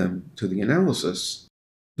add them to the analysis,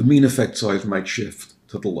 the mean effect size might shift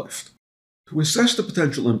to the left. To assess the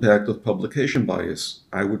potential impact of publication bias,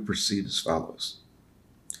 I would proceed as follows.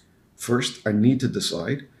 First, I need to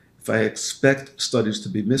decide if I expect studies to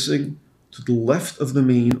be missing to the left of the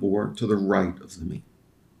mean or to the right of the mean.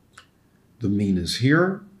 The mean is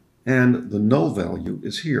here, and the null value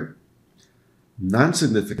is here.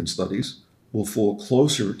 Non-significant studies will fall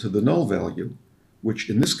closer to the null value, which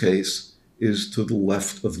in this case is to the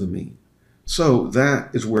left of the mean. So that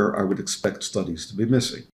is where I would expect studies to be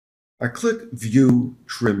missing. I click View,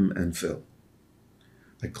 Trim, and Fill.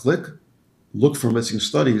 I click Look for Missing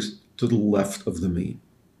Studies to the left of the mean.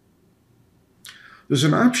 There's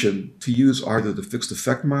an option to use either the fixed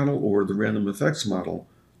effect model or the random effects model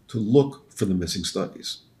to look for the missing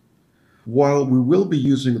studies. While we will be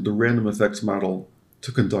using the random effects model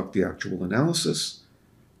to conduct the actual analysis,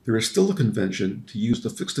 there is still a convention to use the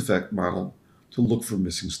fixed effect model to look for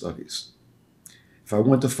missing studies. If I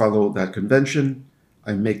want to follow that convention,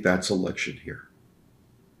 I make that selection here.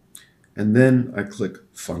 And then I click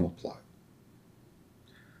Funnel Plot.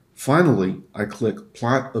 Finally, I click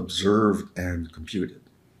Plot Observed and Computed.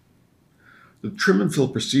 The trim and fill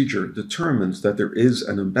procedure determines that there is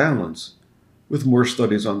an imbalance with more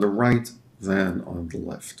studies on the right than on the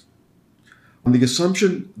left. On the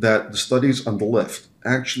assumption that the studies on the left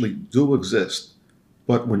actually do exist,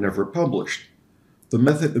 but were never published, the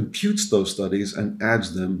method imputes those studies and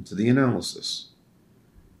adds them to the analysis.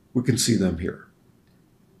 We can see them here.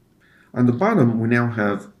 On the bottom, we now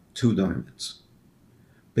have 2 diamonds.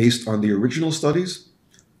 Based on the original studies,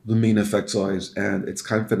 the mean effect size and its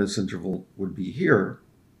confidence interval would be here.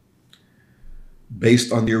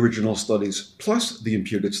 Based on the original studies plus the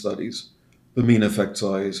imputed studies, the mean effect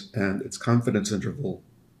size and its confidence interval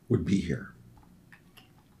would be here.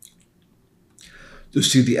 To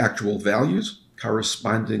see the actual values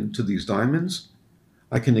corresponding to these diamonds,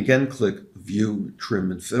 I can again click View,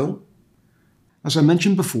 Trim, and Fill. As I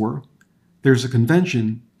mentioned before, there's a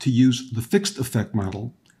convention to use the fixed effect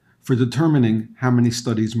model for determining how many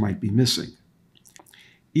studies might be missing.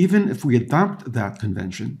 Even if we adopt that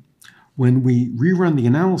convention, when we rerun the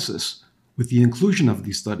analysis with the inclusion of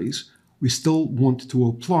these studies, we still want to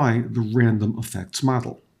apply the random effects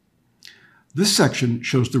model. This section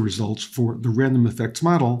shows the results for the random effects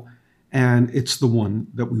model, and it's the one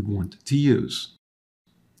that we want to use.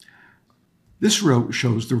 This row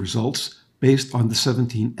shows the results based on the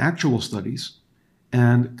 17 actual studies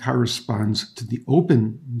and corresponds to the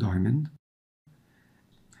open diamond.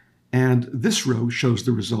 And this row shows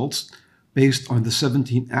the results based on the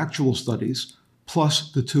 17 actual studies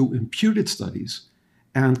plus the 2 imputed studies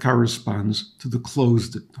and corresponds to the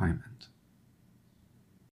closed diamond.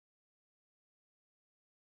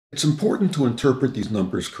 It's important to interpret these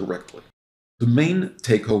numbers correctly. The main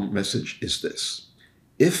take-home message is this.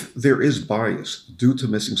 If there is bias due to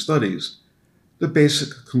missing studies, the basic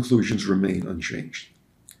conclusions remain unchanged.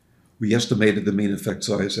 We estimated the mean effect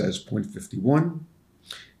size as 0.51.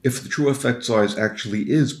 If the true effect size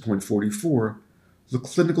actually is 0.44, the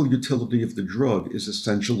clinical utility of the drug is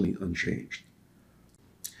essentially unchanged.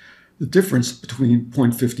 The difference between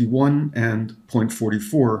 0.51 and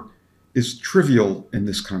 0.44 is trivial in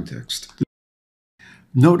this context.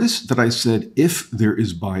 Notice that I said if there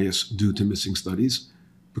is bias due to missing studies,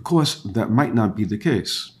 because that might not be the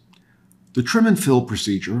case. The trim and fill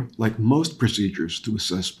procedure, like most procedures to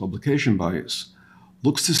assess publication bias,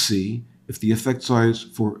 looks to see if the effect size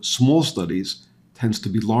for small studies tends to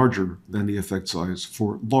be larger than the effect size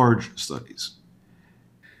for large studies.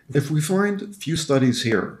 If we find few studies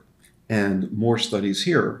here and more studies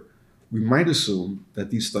here, we might assume that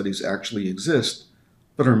these studies actually exist,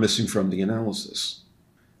 but are missing from the analysis.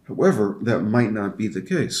 However, that might not be the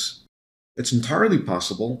case. It's entirely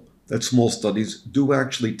possible that small studies do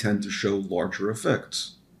actually tend to show larger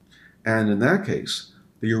effects. And in that case,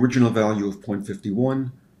 the original value of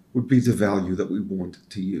 0.51 would be the value that we want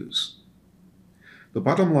to use. The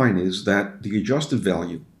bottom line is that the adjusted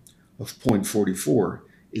value of 0.44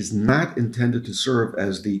 is not intended to serve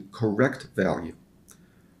as the correct value.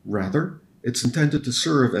 Rather, it's intended to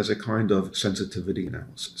serve as a kind of sensitivity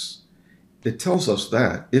analysis. It tells us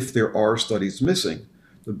that if there are studies missing,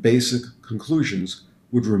 the basic conclusions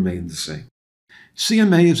would remain the same.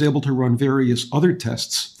 CMA is able to run various other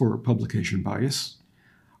tests for publication bias.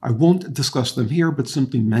 I won't discuss them here, but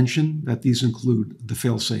simply mention that these include the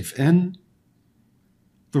failsafe N,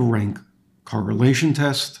 the rank correlation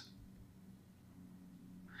test,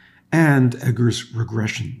 and Egger's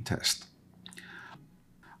regression test.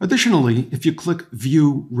 Additionally, if you click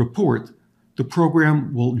View Report, the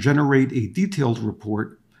program will generate a detailed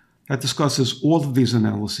report that discusses all of these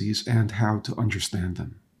analyses and how to understand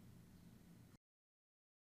them.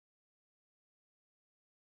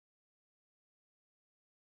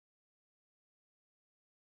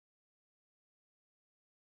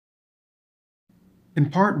 In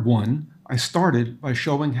part 1, I started by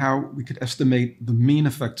showing how we could estimate the mean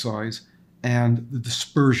effect size and the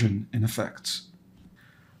dispersion in effects.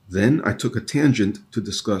 Then I took a tangent to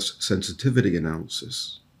discuss sensitivity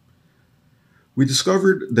analysis. We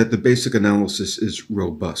discovered that the basic analysis is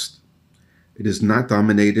robust. It is not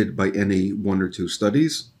dominated by any 1 or 2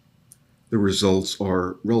 studies. The results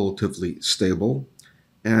are relatively stable,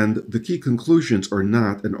 and the key conclusions are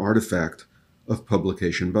not an artifact of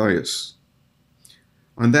publication bias.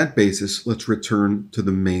 On that basis, let's return to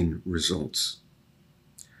the main results.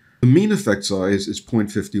 The mean effect size is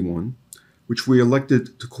 0.51, which we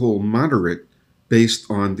elected to call moderate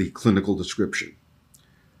based on the clinical description.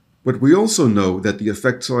 But we also know that the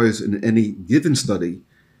effect size in any given study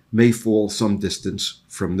may fall some distance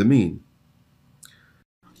from the mean.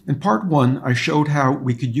 In part 1, I showed how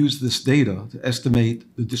we could use this data to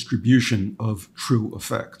estimate the distribution of true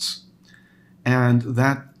effects. And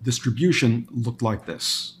that distribution looked like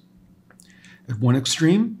this. At one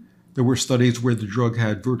extreme, there were studies where the drug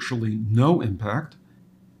had virtually no impact,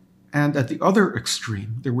 and at the other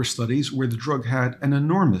extreme, there were studies where the drug had an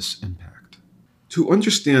enormous impact. To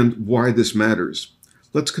understand why this matters,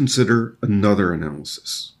 let's consider another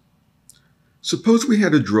analysis. Suppose we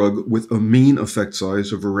had a drug with a mean effect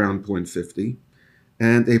size of around 0.50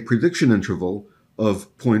 and a prediction interval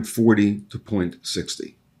of 0.40 to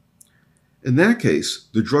 0.60. In that case,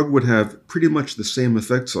 the drug would have pretty much the same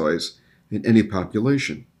effect size in any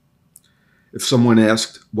population. If someone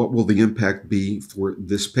asked, what will the impact be for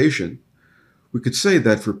this patient, we could say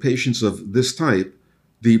that for patients of this type,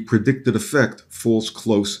 the predicted effect falls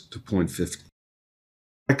close to 0.50.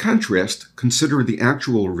 By contrast, consider the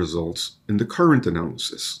actual results in the current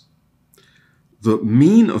analysis. The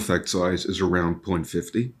mean effect size is around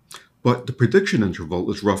 0.50, but the prediction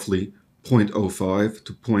interval is roughly 0.05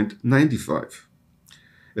 to 0.95.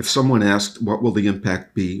 If someone asked, what will the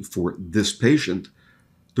impact be for this patient,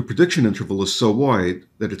 the prediction interval is so wide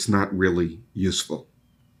that it's not really useful.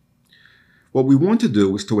 What we want to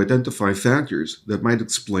do is to identify factors that might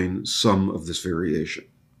explain some of this variation.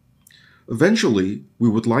 Eventually, we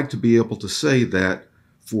would like to be able to say that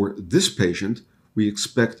for this patient, we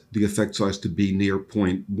expect the effect size to be near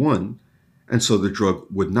 0.1, and so the drug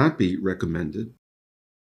would not be recommended,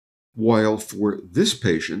 while for this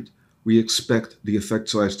patient, we expect the effect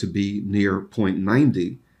size to be near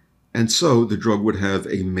 0.90, and so the drug would have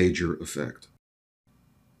a major effect.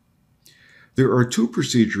 There are two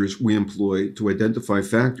procedures we employ to identify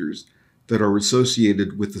factors that are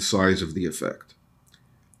associated with the size of the effect.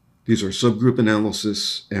 These are subgroup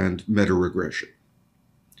analysis and meta-regression.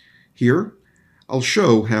 Here, I'll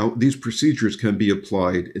show how these procedures can be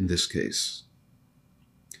applied in this case.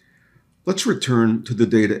 Let's return to the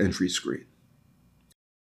data entry screen.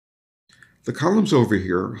 The columns over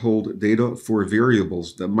here hold data for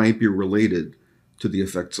variables that might be related to the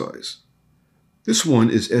effect size. This one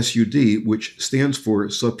is SUD, which stands for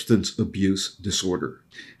Substance Abuse Disorder,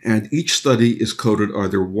 and each study is coded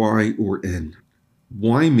either Y or N.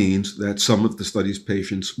 Y means that some of the study's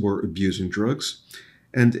patients were abusing drugs,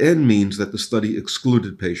 and N means that the study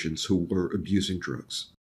excluded patients who were abusing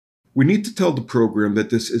drugs. We need to tell the program that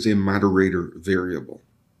this is a moderator variable.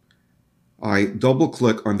 I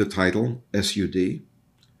double-click on the title, SUD.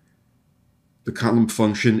 The column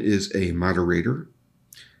function is a moderator,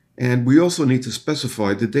 and we also need to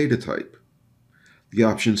specify the data type. The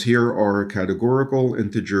options here are categorical,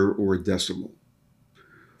 integer, or decimal.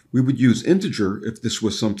 We would use integer if this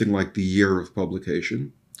was something like the year of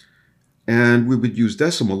publication, and we would use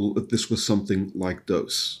decimal if this was something like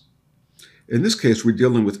dose. In this case, we're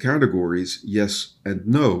dealing with categories, yes and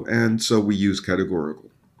no, and so we use categorical.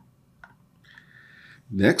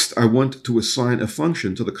 Next, I want to assign a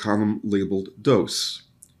function to the column labeled dose.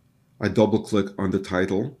 I double-click on the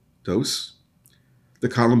title, dose. The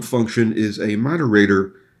column function is a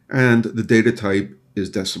moderator, and the data type is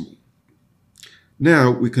decimal.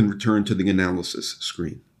 Now we can return to the analysis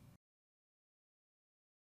screen.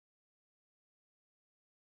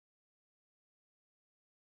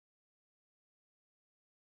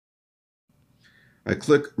 I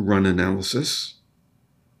click Run Analysis.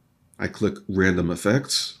 I click Random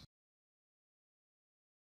Effects.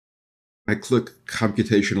 I click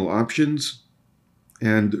Computational Options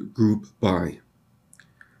and Group By.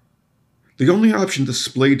 The only option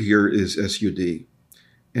displayed here is SUD,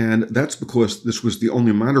 and that's because this was the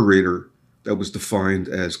only moderator that was defined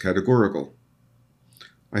as categorical.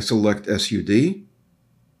 I select SUD.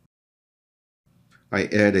 I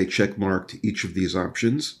add a check mark to each of these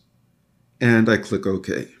options, and I click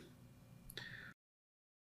OK.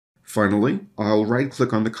 Finally, I'll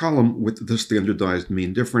right-click on the column with the standardized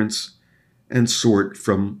mean difference and sort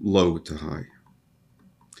from low to high.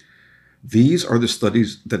 These are the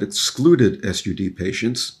studies that excluded SUD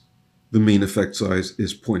patients. The mean effect size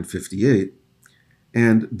is 0.58.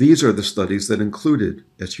 And these are the studies that included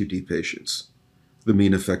SUD patients. The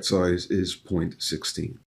mean effect size is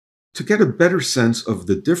 0.16. To get a better sense of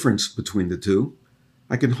the difference between the two,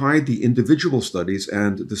 I can hide the individual studies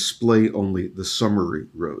and display only the summary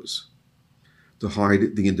rows. To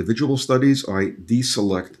hide the individual studies, I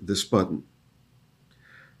deselect this button.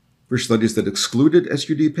 For studies that excluded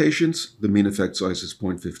SUD patients, the mean effect size is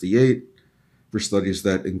 0.58. For studies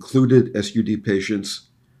that included SUD patients,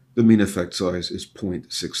 the mean effect size is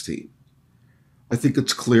 0.16. I think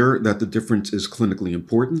it's clear that the difference is clinically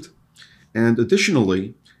important, and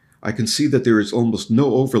additionally, I can see that there is almost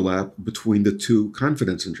no overlap between the two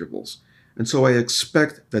confidence intervals, and so I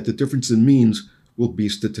expect that the difference in means will be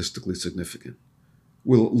statistically significant.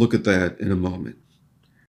 We'll look at that in a moment.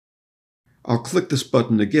 I'll click this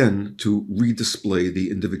button again to redisplay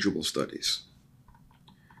the individual studies.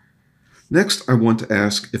 Next, I want to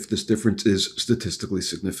ask if this difference is statistically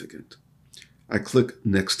significant. I click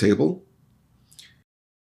Next Table.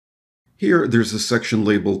 Here, there's a section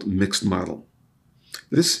labeled Mixed Model.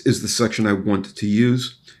 This is the section I want to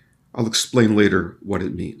use. I'll explain later what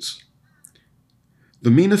it means.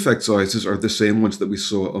 The mean effect sizes are the same ones that we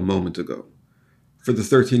saw a moment ago. For the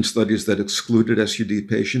 13 studies that excluded SUD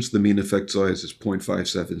patients, the mean effect size is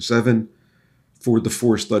 0.577. For the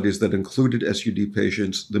 4 studies that included SUD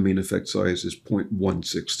patients, the mean effect size is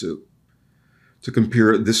 0.162. To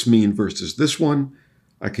compare this mean versus this one,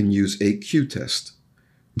 I can use a Q test.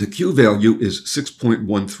 The Q value is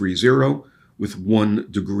 6.130 with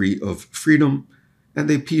 1 degree of freedom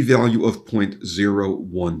and a p-value of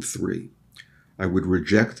 0.013. I would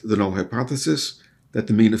reject the null hypothesis that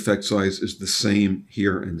the mean effect size is the same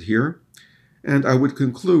here and here, and I would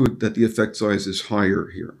conclude that the effect size is higher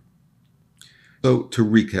here. So to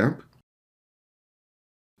recap,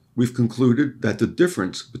 we've concluded that the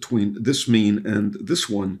difference between this mean and this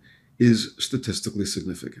one is statistically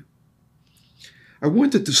significant. I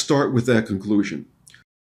wanted to start with that conclusion,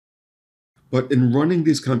 but in running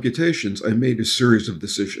these computations, I made a series of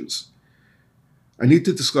decisions. I need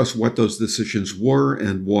to discuss what those decisions were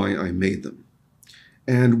and why I made them.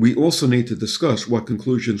 And we also need to discuss what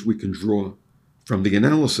conclusions we can draw from the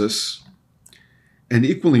analysis, and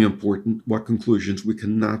equally important, what conclusions we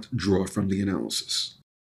cannot draw from the analysis.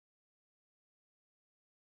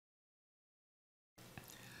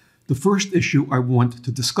 The first issue I want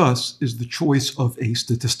to discuss is the choice of a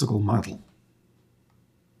statistical model.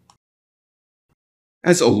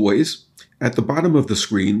 As always, at the bottom of the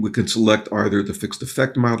screen, we can select either the fixed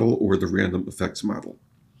effect model or the random effects model.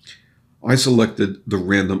 I selected the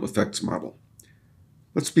random effects model.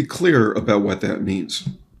 Let's be clear about what that means.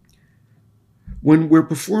 When we're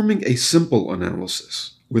performing a simple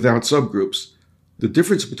analysis without subgroups, the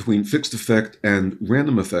difference between fixed effect and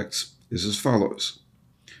random effects is as follows.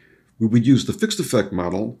 We would use the fixed effect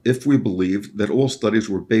model if we believed that all studies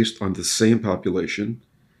were based on the same population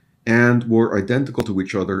and were identical to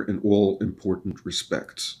each other in all important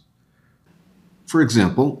respects. For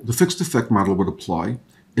example, the fixed effect model would apply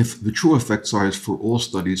if the true effect size for all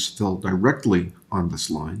studies fell directly on this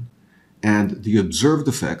line, and the observed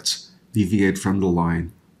effects deviate from the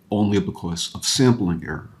line only because of sampling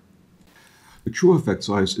error. The true effect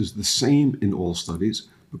size is the same in all studies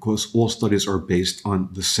because all studies are based on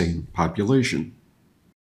the same population.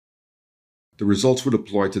 The results would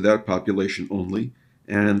apply to that population only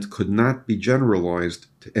and could not be generalized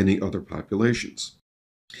to any other populations.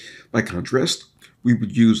 By contrast, we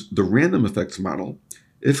would use the random effects model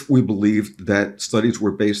if we believed that studies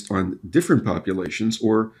were based on different populations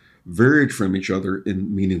or varied from each other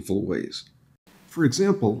in meaningful ways. For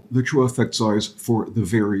example, the true effect size for the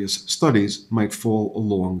various studies might fall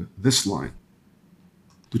along this line.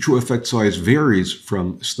 The true effect size varies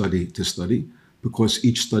from study to study because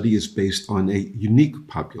each study is based on a unique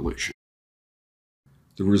population.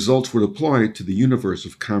 The results would apply to the universe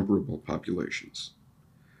of comparable populations.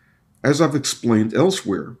 As I've explained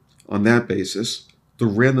elsewhere, on that basis, the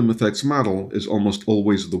random effects model is almost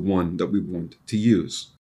always the one that we want to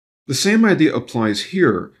use. The same idea applies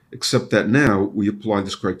here, except that now we apply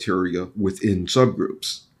this criteria within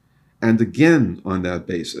subgroups. And again, on that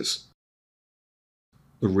basis,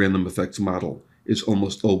 the random effects model is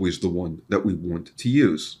almost always the one that we want to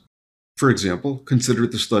use. For example, consider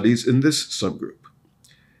the studies in this subgroup.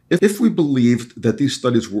 If we believed that these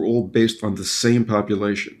studies were all based on the same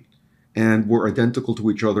population and were identical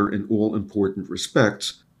to each other in all important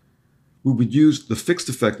respects, we would use the fixed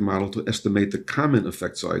effect model to estimate the common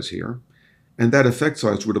effect size here, and that effect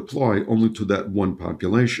size would apply only to that one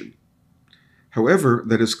population. However,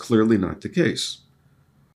 that is clearly not the case.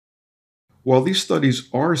 While these studies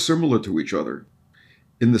are similar to each other,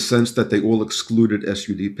 in the sense that they all excluded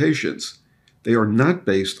SUD patients, they are not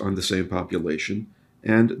based on the same population,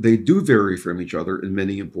 and they do vary from each other in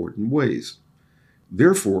many important ways.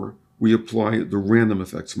 Therefore, we apply the random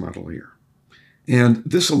effects model here. And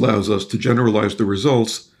this allows us to generalize the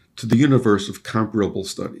results to the universe of comparable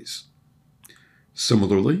studies.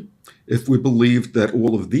 Similarly, if we believed that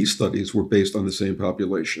all of these studies were based on the same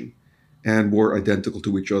population and were identical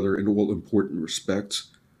to each other in all important respects,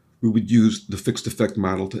 we would use the fixed effect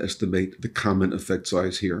model to estimate the common effect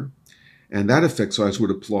size here, and that effect size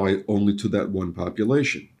would apply only to that one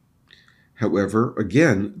population. However,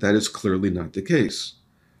 again, that is clearly not the case.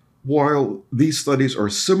 While these studies are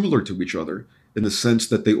similar to each other in the sense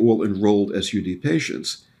that they all enrolled SUD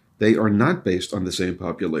patients, they are not based on the same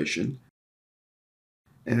population,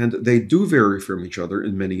 and they do vary from each other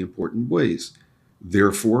in many important ways.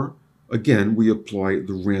 Therefore, again, we apply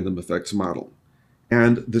the random effects model.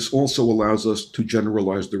 And this also allows us to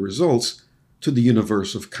generalize the results to the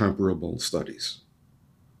universe of comparable studies.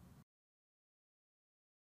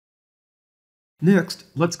 Next,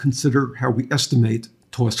 let's consider how we estimate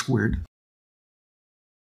tau squared.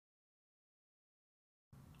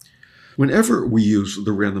 Whenever we use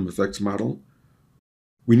the random effects model,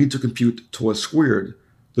 we need to compute tau squared,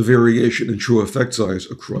 the variation in true effect size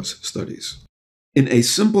across studies. In a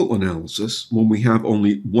simple analysis, when we have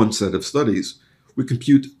only one set of studies, we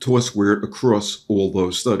compute tau squared across all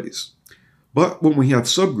those studies. But when we have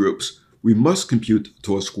subgroups, we must compute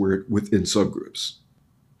tau squared within subgroups.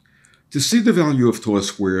 To see the value of tau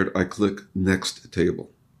squared, I click Next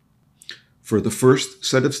Table. For the first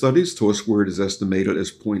set of studies, tau squared is estimated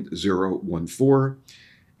as 0.014,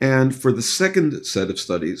 and for the second set of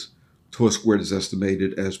studies, tau squared is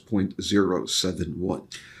estimated as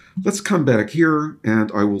 0.071. Let's come back here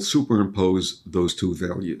and I will superimpose those two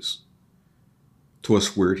values. Tau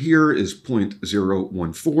squared here is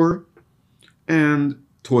 0.014 and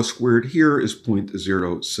tau squared here is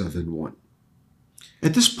 0.071.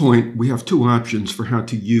 At this point, we have two options for how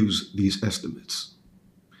to use these estimates.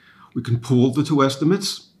 We can pool the two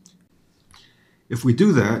estimates. If we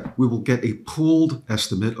do that, we will get a pooled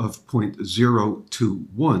estimate of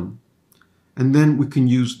 0.021, and then we can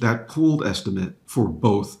use that pooled estimate for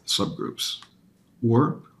both subgroups.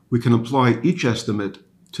 Or we can apply each estimate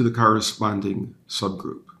to the corresponding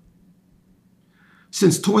subgroup.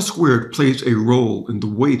 Since tau squared plays a role in the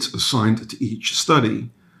weights assigned to each study,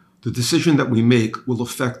 the decision that we make will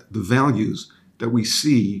affect the values that we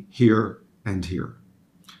see here and here.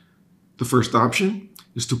 The first option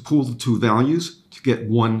is to pool the two values to get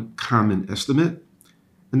one common estimate,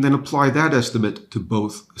 and then apply that estimate to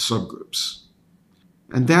both subgroups.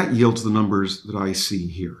 And that yields the numbers that I see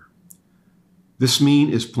here. This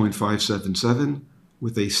mean is 0.577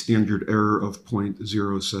 with a standard error of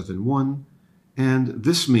 0.071, and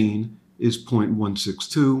this mean is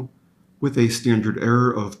 0.162 with a standard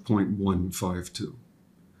error of 0.152.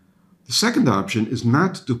 The second option is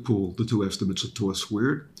not to pool the two estimates of tau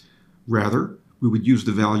squared. Rather, we would use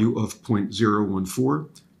the value of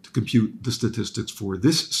 0.014 to compute the statistics for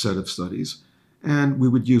this set of studies, and we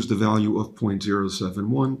would use the value of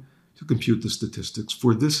 0.071 to compute the statistics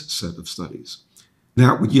for this set of studies.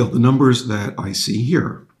 That would yield the numbers that I see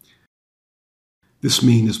here. This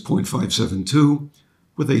mean is 0.572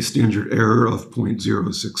 with a standard error of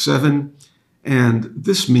 0.067, and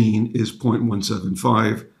this mean is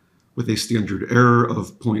 0.175 with a standard error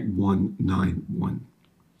of 0.191.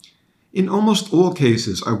 In almost all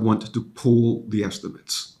cases, I want to pool the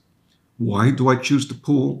estimates. Why do I choose to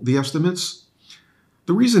pool the estimates?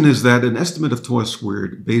 The reason is that an estimate of tau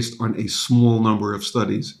squared based on a small number of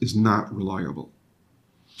studies is not reliable.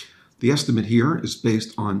 The estimate here is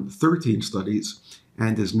based on 13 studies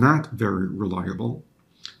and is not very reliable.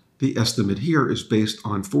 The estimate here is based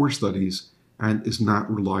on 4 studies and is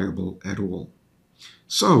not reliable at all.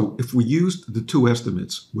 So, if we used the two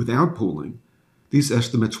estimates without pooling, these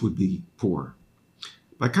estimates would be poor.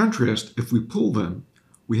 By contrast, if we pool them,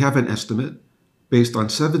 we have an estimate based on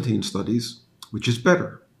 17 studies, which is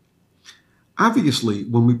better. Obviously,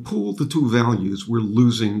 when we pool the two values, we're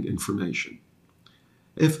losing information.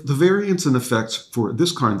 If the variance in effects for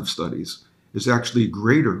this kind of studies is actually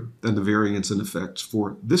greater than the variance in effects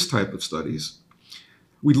for this type of studies,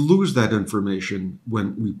 we lose that information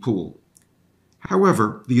when we pool.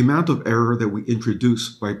 However, the amount of error that we introduce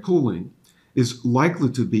by pooling is likely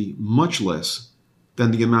to be much less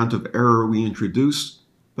than the amount of error we introduce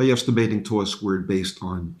by estimating tau squared based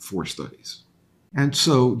on 4 studies. And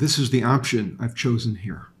so this is the option I've chosen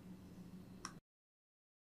here.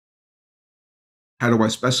 How do I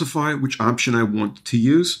specify which option I want to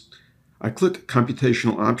use? I click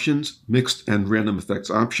Computational Options, Mixed and Random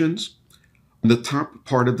Effects Options. On the top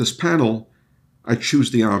part of this panel, I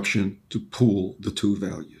choose the option to pool the two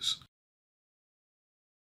values.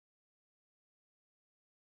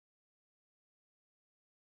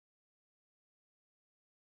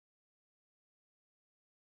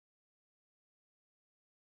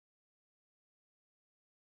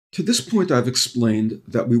 To this point, I've explained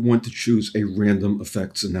that we want to choose a random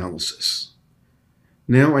effects analysis.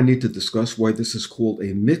 Now I need to discuss why this is called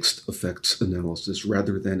a mixed effects analysis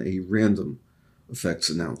rather than a random effects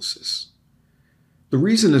analysis. The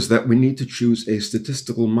reason is that we need to choose a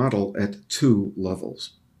statistical model at 2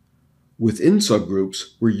 levels. Within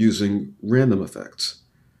subgroups, we're using random effects.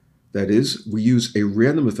 That is, we use a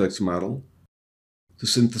random effects model to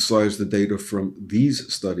synthesize the data from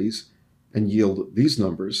these studies and yield these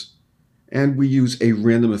numbers, and we use a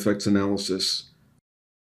random effects analysis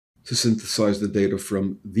to synthesize the data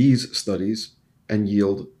from these studies and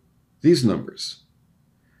yield these numbers.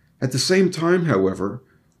 At the same time, however,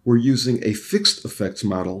 we're using a fixed effects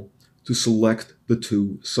model to select the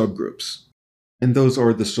 2 subgroups. And those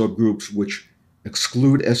are the subgroups which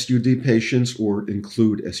exclude SUD patients or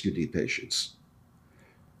include SUD patients.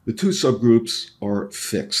 The 2 subgroups are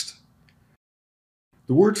fixed.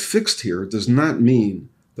 The word fixed here does not mean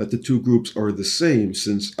that the 2 groups are the same,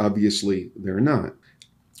 since obviously they're not.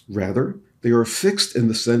 Rather, they are fixed in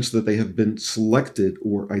the sense that they have been selected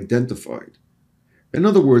or identified. In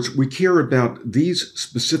other words, we care about these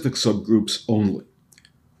specific subgroups only.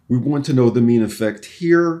 We want to know the mean effect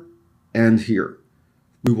here and here.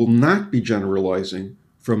 We will not be generalizing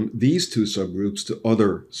from these 2 subgroups to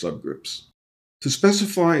other subgroups. To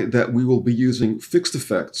specify that we will be using fixed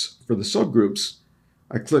effects for the subgroups,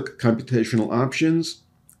 I click Computational Options,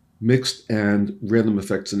 mixed and random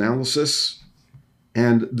effects analysis,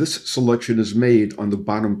 and this selection is made on the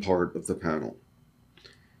bottom part of the panel.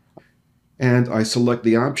 And I select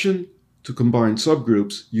the option to combine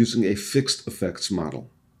subgroups using a fixed effects model.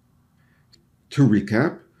 To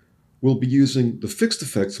recap, we'll be using the fixed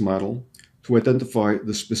effects model to identify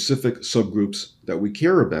the specific subgroups that we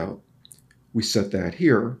care about. We set that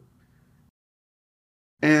here.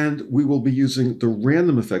 And we will be using the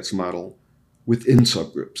random effects model within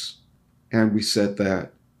subgroups. And we set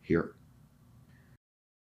that here.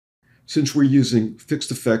 Since we're using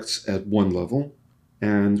fixed effects at one level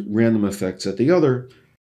and random effects at the other,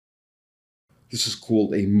 this is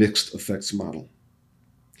called a mixed effects model.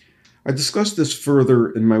 I discussed this further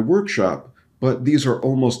in my workshop, but these are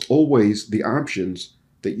almost always the options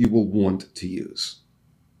that you will want to use.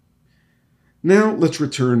 Now let's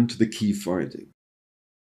return to the key finding.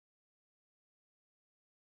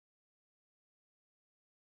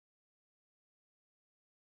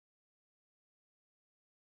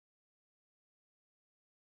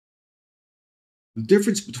 The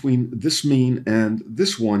difference between this mean and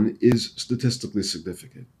this one is statistically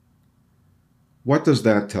significant. What does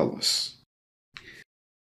that tell us?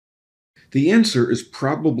 The answer is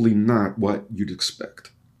probably not what you'd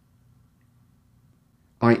expect.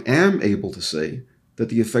 I am able to say that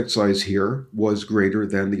the effect size here was greater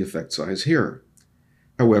than the effect size here.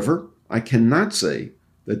 However, I cannot say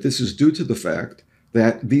that this is due to the fact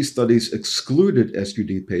that these studies excluded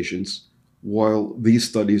SUD patients while these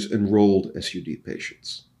studies enrolled SUD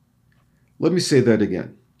patients. Let me say that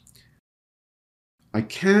again. I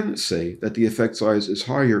can say that the effect size is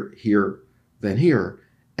higher here than here,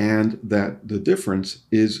 and that the difference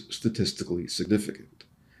is statistically significant.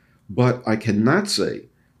 But I cannot say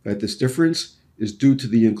that this difference is due to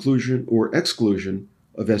the inclusion or exclusion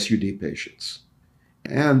of SUD patients.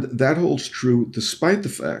 And that holds true despite the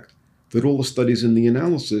fact that all the studies in the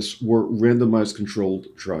analysis were randomized controlled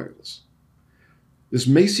trials. This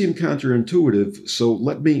may seem counterintuitive, so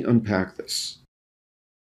let me unpack this.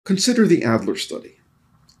 Consider the Adler study.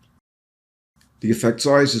 The effect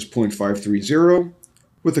size is 0.530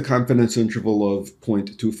 with a confidence interval of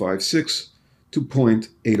 0.256 to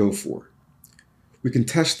 0.804. We can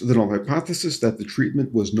test the null hypothesis that the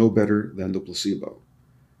treatment was no better than the placebo.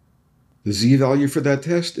 The z-value for that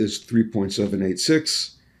test is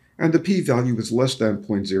 3.786, and the p-value is less than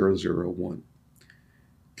 0.001.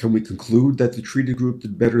 Can we conclude that the treated group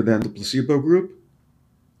did better than the placebo group?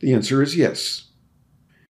 The answer is yes.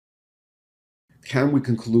 Can we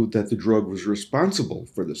conclude that the drug was responsible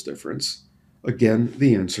for this difference? Again,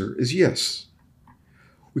 the answer is yes.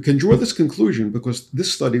 We can draw this conclusion because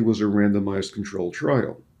this study was a randomized controlled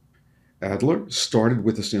trial. Adler started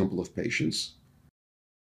with a sample of patients.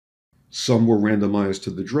 Some were randomized to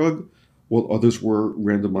the drug, while others were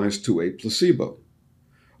randomized to a placebo.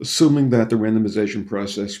 Assuming that the randomization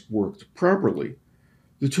process worked properly,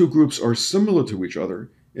 the two groups are similar to each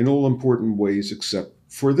other in all important ways except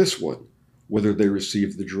for this one, whether they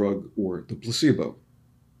received the drug or the placebo.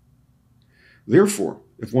 Therefore,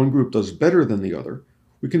 if one group does better than the other,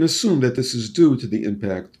 we can assume that this is due to the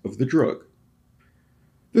impact of the drug.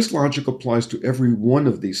 This logic applies to every one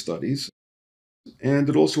of these studies, and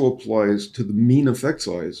it also applies to the mean effect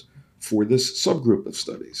size for this subgroup of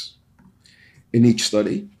studies. In each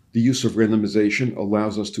study, the use of randomization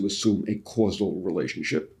allows us to assume a causal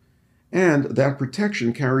relationship, and that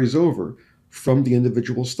protection carries over from the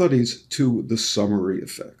individual studies to the summary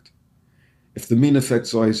effect. If the mean effect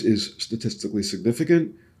size is statistically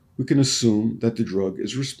significant, we can assume that the drug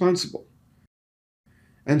is responsible.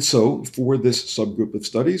 And so, for this subgroup of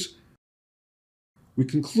studies, we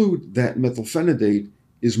conclude that methylphenidate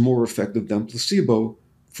is more effective than placebo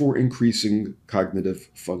for increasing cognitive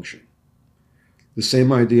function. The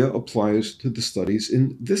same idea applies to the studies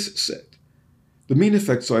in this set. The mean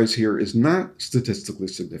effect size here is not statistically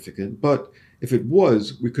significant, but if it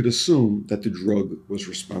was, we could assume that the drug was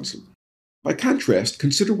responsible. By contrast,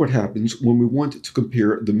 consider what happens when we want to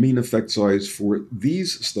compare the mean effect size for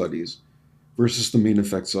these studies versus the mean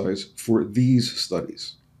effect size for these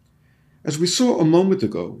studies. As we saw a moment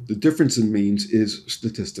ago, the difference in means is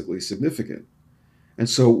statistically significant. And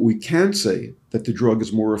so we can say that the drug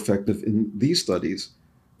is more effective in these studies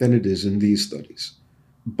than it is in these studies.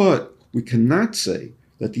 But we cannot say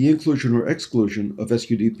that the inclusion or exclusion of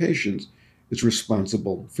SUD patients is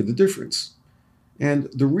responsible for the difference. And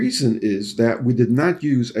the reason is that we did not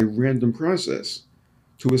use a random process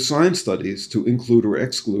to assign studies to include or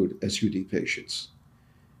exclude SUD patients.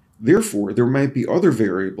 Therefore, there might be other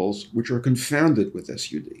variables which are confounded with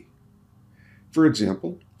SUD. For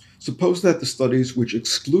example, suppose that the studies which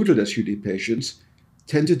excluded SUD patients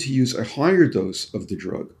tended to use a higher dose of the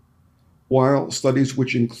drug, while studies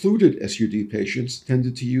which included SUD patients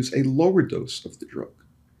tended to use a lower dose of the drug.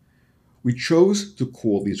 We chose to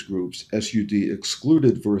call these groups SUD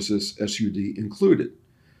excluded versus SUD included,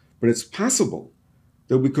 but it's possible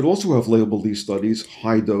that we could also have labeled these studies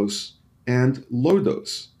high dose and low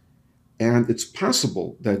dose. And it's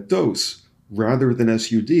possible that dose, rather than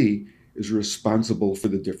SUD, is responsible for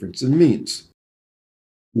the difference in means.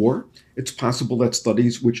 Or it's possible that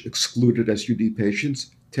studies which excluded SUD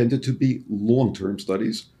patients tended to be long-term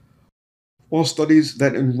studies, while studies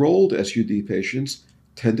that enrolled SUD patients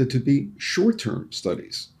tended to be short-term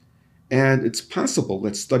studies. And it's possible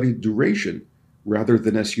that study duration, rather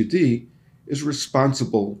than SUD, is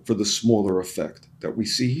responsible for the smaller effect that we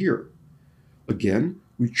see here. Again,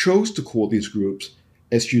 we chose to call these groups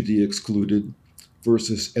SUD excluded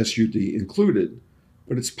versus SUD included,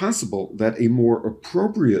 but it's possible that a more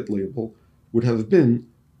appropriate label would have been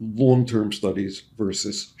long-term studies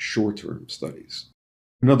versus short-term studies.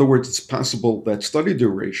 In other words, it's possible that study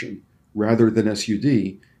duration, rather than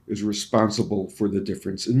SUD, is responsible for the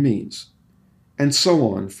difference in means, and so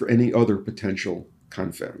on for any other potential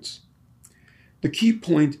confounds. The key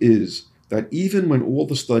point is that even when all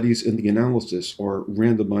the studies in the analysis are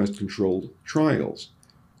randomized controlled trials,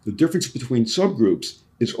 the difference between subgroups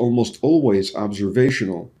is almost always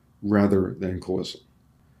observational rather than causal.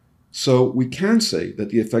 So we can say that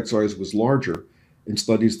the effect size was larger in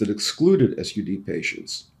studies that excluded SUD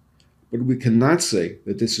patients, but we cannot say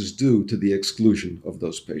that this is due to the exclusion of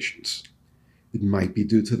those patients. It might be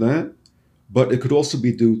due to that, but it could also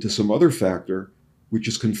be due to some other factor which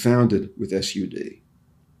is confounded with SUD.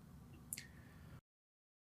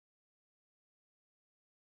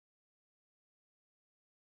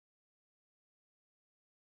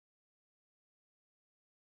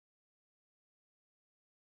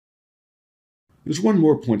 There's one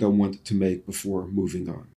more point I wanted to make before moving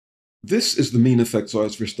on. This is the mean effect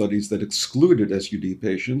size for studies that excluded SUD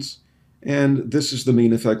patients, and this is the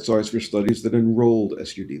mean effect size for studies that enrolled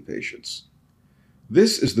SUD patients.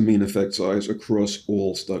 This is the mean effect size across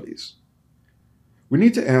all studies. We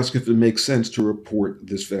need to ask if it makes sense to report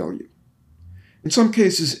this value. In some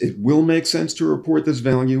cases, it will make sense to report this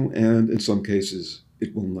value, and in some cases,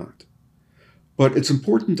 it will not. But it's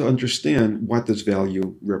important to understand what this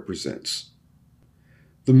value represents.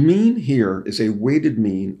 The mean here is a weighted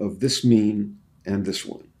mean of this mean and this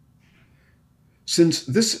one. Since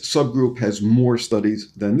this subgroup has more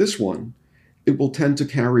studies than this one, it will tend to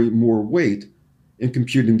carry more weight in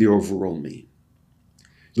computing the overall mean.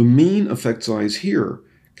 The mean effect size here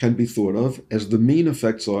can be thought of as the mean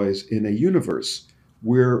effect size in a universe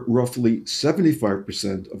where roughly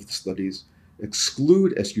 75% of the studies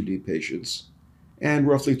exclude SUD patients and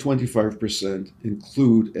roughly 25%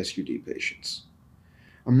 include SUD patients.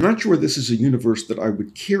 I'm not sure this is a universe that I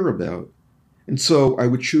would care about, and so I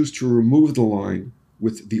would choose to remove the line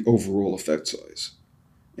with the overall effect size.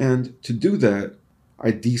 And to do that,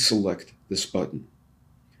 I deselect this button,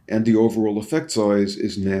 and the overall effect size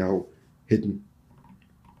is now hidden.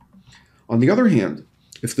 On the other hand,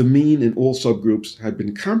 if the mean in all subgroups had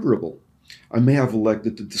been comparable, I may have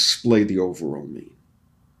elected to display the overall mean.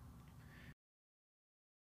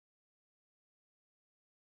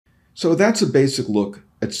 So that's a basic look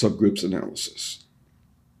at subgroups analysis.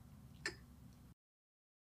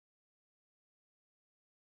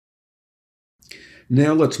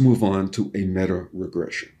 Now let's move on to a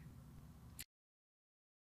meta-regression.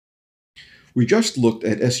 We just looked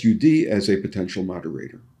at SUD as a potential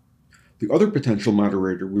moderator. The other potential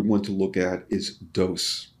moderator we want to look at is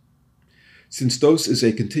dose. Since dose is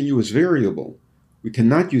a continuous variable, we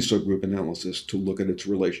cannot use subgroup analysis to look at its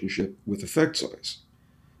relationship with effect size.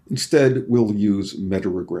 Instead, we'll use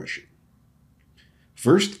meta-regression.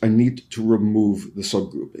 First, I need to remove the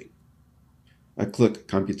subgrouping. I click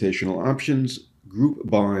Computational Options, Group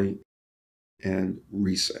By, and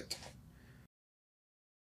Reset.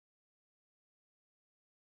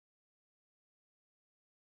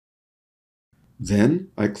 Then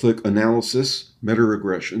I click Analysis,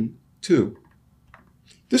 Meta-regression 2.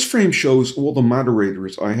 This frame shows all the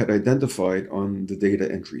moderators I had identified on the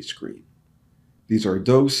data entry screen. These are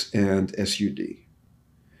dose and SUD.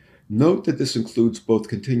 Note that this includes both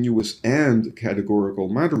continuous and categorical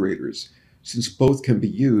moderators, since both can be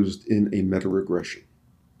used in a meta-regression.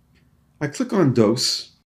 I click on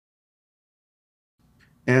Dose,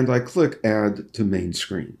 and I click Add to Main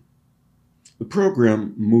Screen. The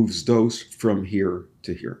program moves dose from here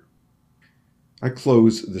to here. I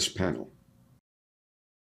close this panel.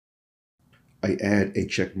 I add a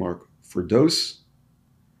check mark for dose,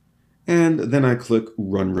 and then I click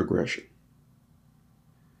Run Regression.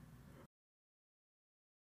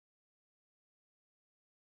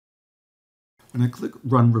 When I click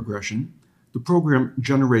Run Regression, the program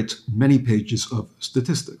generates many pages of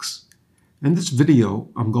statistics. In this video,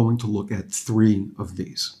 I'm going to look at 3 of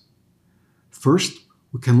these. First,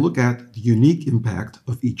 we can look at the unique impact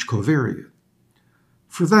of each covariate.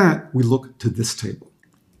 For that, we look to this table.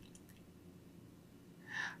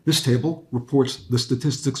 This table reports the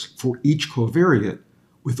statistics for each covariate,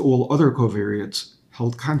 with all other covariates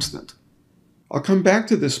held constant. I'll come back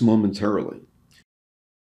to this momentarily.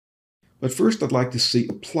 But first, I'd like to see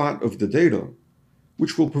a plot of the data,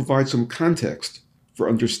 which will provide some context for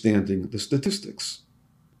understanding the statistics.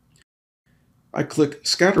 I click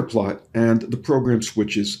Scatterplot, and the program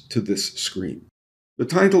switches to this screen. The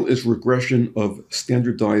title is Regression of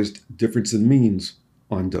Standardized Difference in Means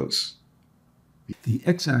on Dose. The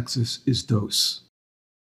x-axis is dose.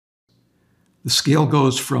 The scale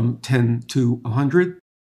goes from 10 to 100.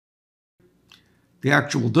 The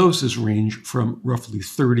actual doses range from roughly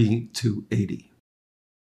 30 to 80.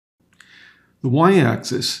 The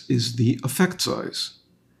y-axis is the effect size.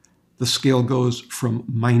 The scale goes from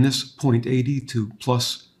minus 0.80 to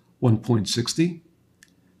plus 1.60.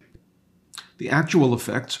 The actual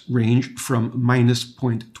effects range from minus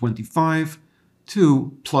 0.25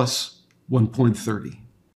 to plus 1.30.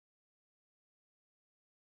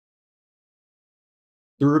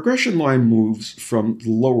 The regression line moves from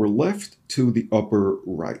the lower left to the upper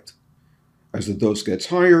right. As the dose gets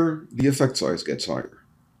higher, the effect size gets higher.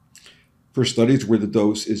 For studies where the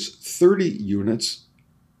dose is 30 units,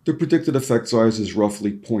 the predicted effect size is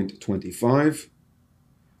roughly 0.25.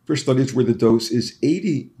 For studies where the dose is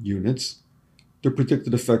 80 units, the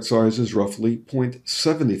predicted effect size is roughly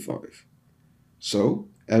 0.75. So,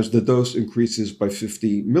 as the dose increases by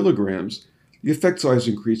 50 milligrams, the effect size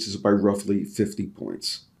increases by roughly 50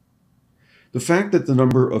 points. The fact that the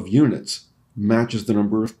number of units matches the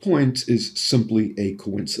number of points is simply a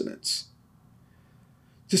coincidence.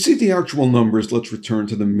 To see the actual numbers, let's return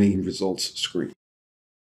to the main results screen.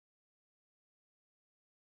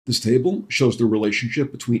 This table shows the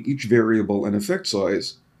relationship between each variable and effect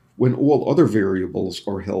size when all other variables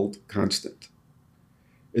are held constant.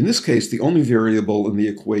 In this case, the only variable in the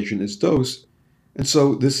equation is dose, and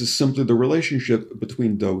so this is simply the relationship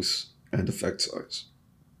between dose and effect size.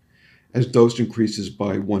 As dose increases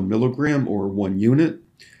by 1 milligram or 1 unit,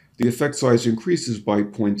 the effect size increases by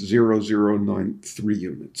 0.0093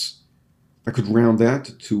 units. I could round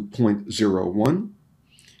that to 0.01.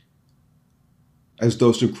 As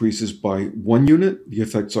dose increases by 1 unit, the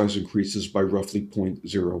effect size increases by roughly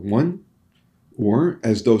 0.01. Or,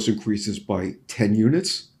 as dose increases by 10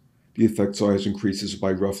 units, the effect size increases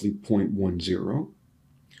by roughly 0.10.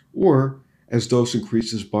 Or, as dose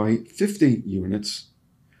increases by 50 units,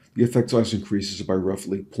 the effect size increases by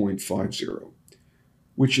roughly 0.50,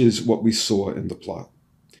 which is what we saw in the plot.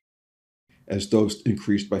 As dose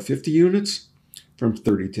increased by 50 units, from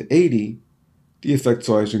 30 to 80, the effect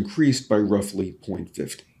size increased by roughly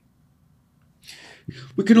 0.50.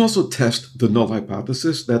 We can also test the null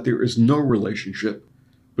hypothesis that there is no relationship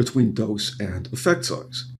between dose and effect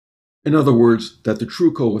size. In other words, that the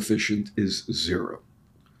true coefficient is 0.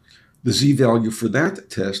 The z-value for that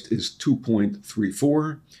test is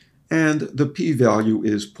 2.34, and the p-value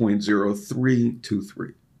is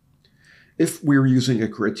 0.0323. If we were using a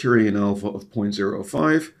criterion alpha of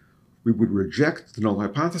 0.05, we would reject the null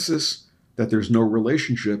hypothesis that there's no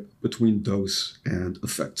relationship between dose and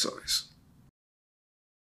effect size.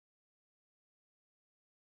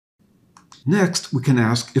 Next, we can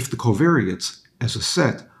ask if the covariates, as a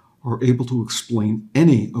set, are able to explain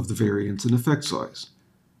any of the variance in effect size.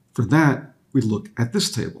 For that, we look at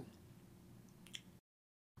this table.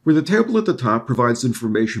 Where the table at the top provides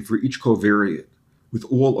information for each covariate, with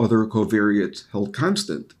all other covariates held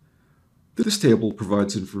constant, this table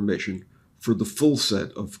provides information for the full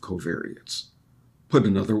set of covariates. Put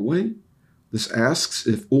another way, this asks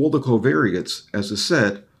if all the covariates, as a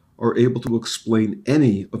set, are able to explain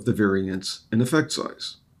any of the variance in effect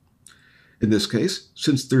size. In this case,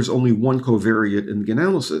 since there's only one covariate in the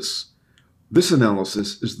analysis, this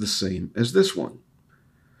analysis is the same as this one.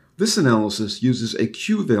 This analysis uses a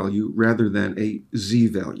Q value rather than a Z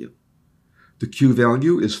value. The Q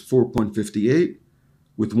value is 4.58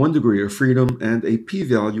 with 1 degree of freedom and a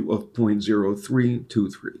p-value of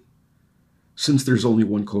 0.0323. Since there's only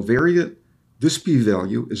one covariate, this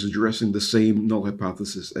p-value is addressing the same null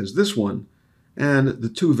hypothesis as this one, and the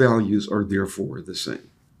two values are therefore the same.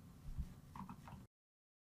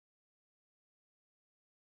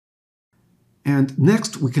 And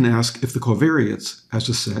next, we can ask if the covariates, as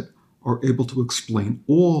a set, are able to explain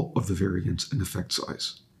all of the variance in effect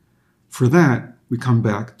size. For that, we come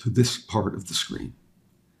back to this part of the screen.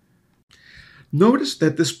 Notice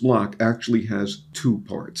that this block actually has two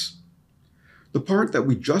parts. The part that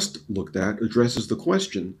we just looked at addresses the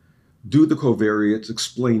question, do the covariates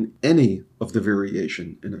explain any of the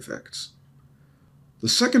variation in effects? The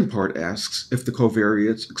second part asks if the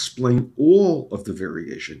covariates explain all of the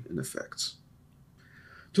variation in effects.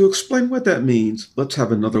 To explain what that means, let's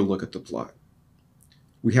have another look at the plot.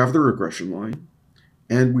 We have the regression line,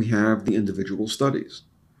 and we have the individual studies.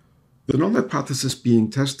 The null hypothesis being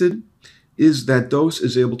tested is that dose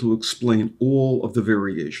is able to explain all of the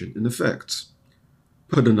variation in effects.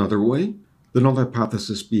 Put another way, the null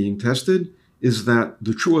hypothesis being tested is that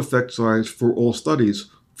the true effect size for all studies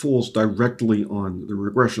falls directly on the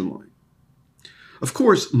regression line. Of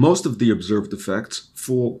course, most of the observed effects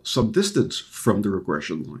fall some distance from the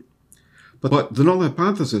regression line, but the null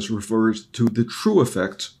hypothesis refers to the true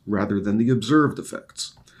effects rather than the observed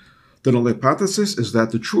effects. The null hypothesis is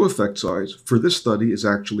that the true effect size for this study is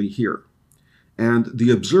actually here, and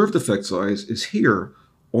the observed effect size is here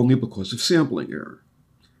only because of sampling error.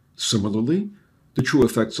 Similarly, the true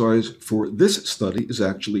effect size for this study is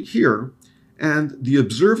actually here, and the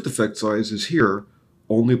observed effect size is here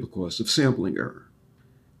only because of sampling error,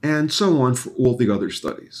 and so on for all the other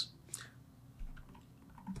studies.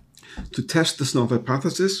 To test this null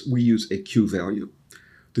hypothesis, we use a Q-value.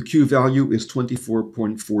 The Q-value is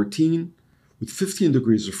 24.14 with 15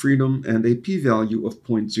 degrees of freedom and a p-value of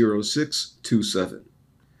 0.0627.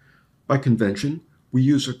 By convention, we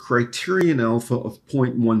use a criterion alpha of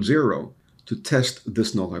 0.10 to test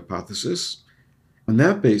this null hypothesis. On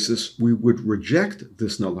that basis, we would reject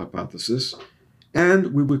this null hypothesis,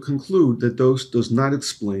 and we would conclude that dose does not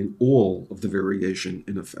explain all of the variation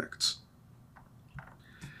in effects.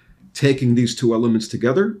 Taking these two elements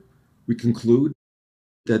together, we conclude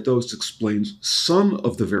that dose explains some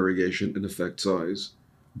of the variation in effect size,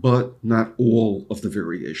 but not all of the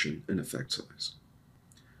variation in effect size.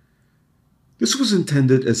 This was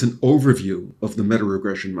intended as an overview of the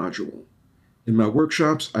meta-regression module. In my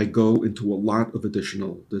workshops, I go into a lot of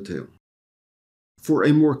additional detail. For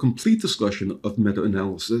a more complete discussion of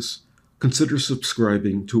meta-analysis, consider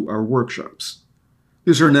subscribing to our workshops.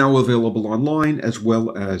 These are now available online as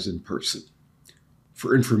well as in person.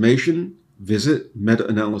 For information, visit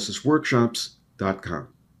metaanalysisworkshops.com.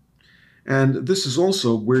 And this is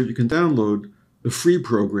also where you can download the free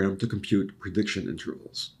program to compute prediction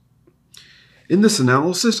intervals. In this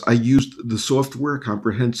analysis, I used the software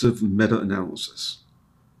Comprehensive Meta-Analysis.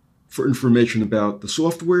 For information about the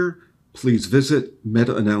software, please visit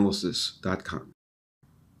metaanalysis.com.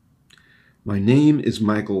 My name is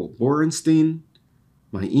Michael Borenstein.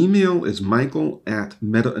 My email is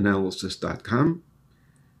michael@metaanalysis.com.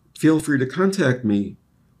 Feel free to contact me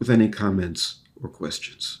with any comments or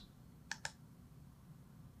questions.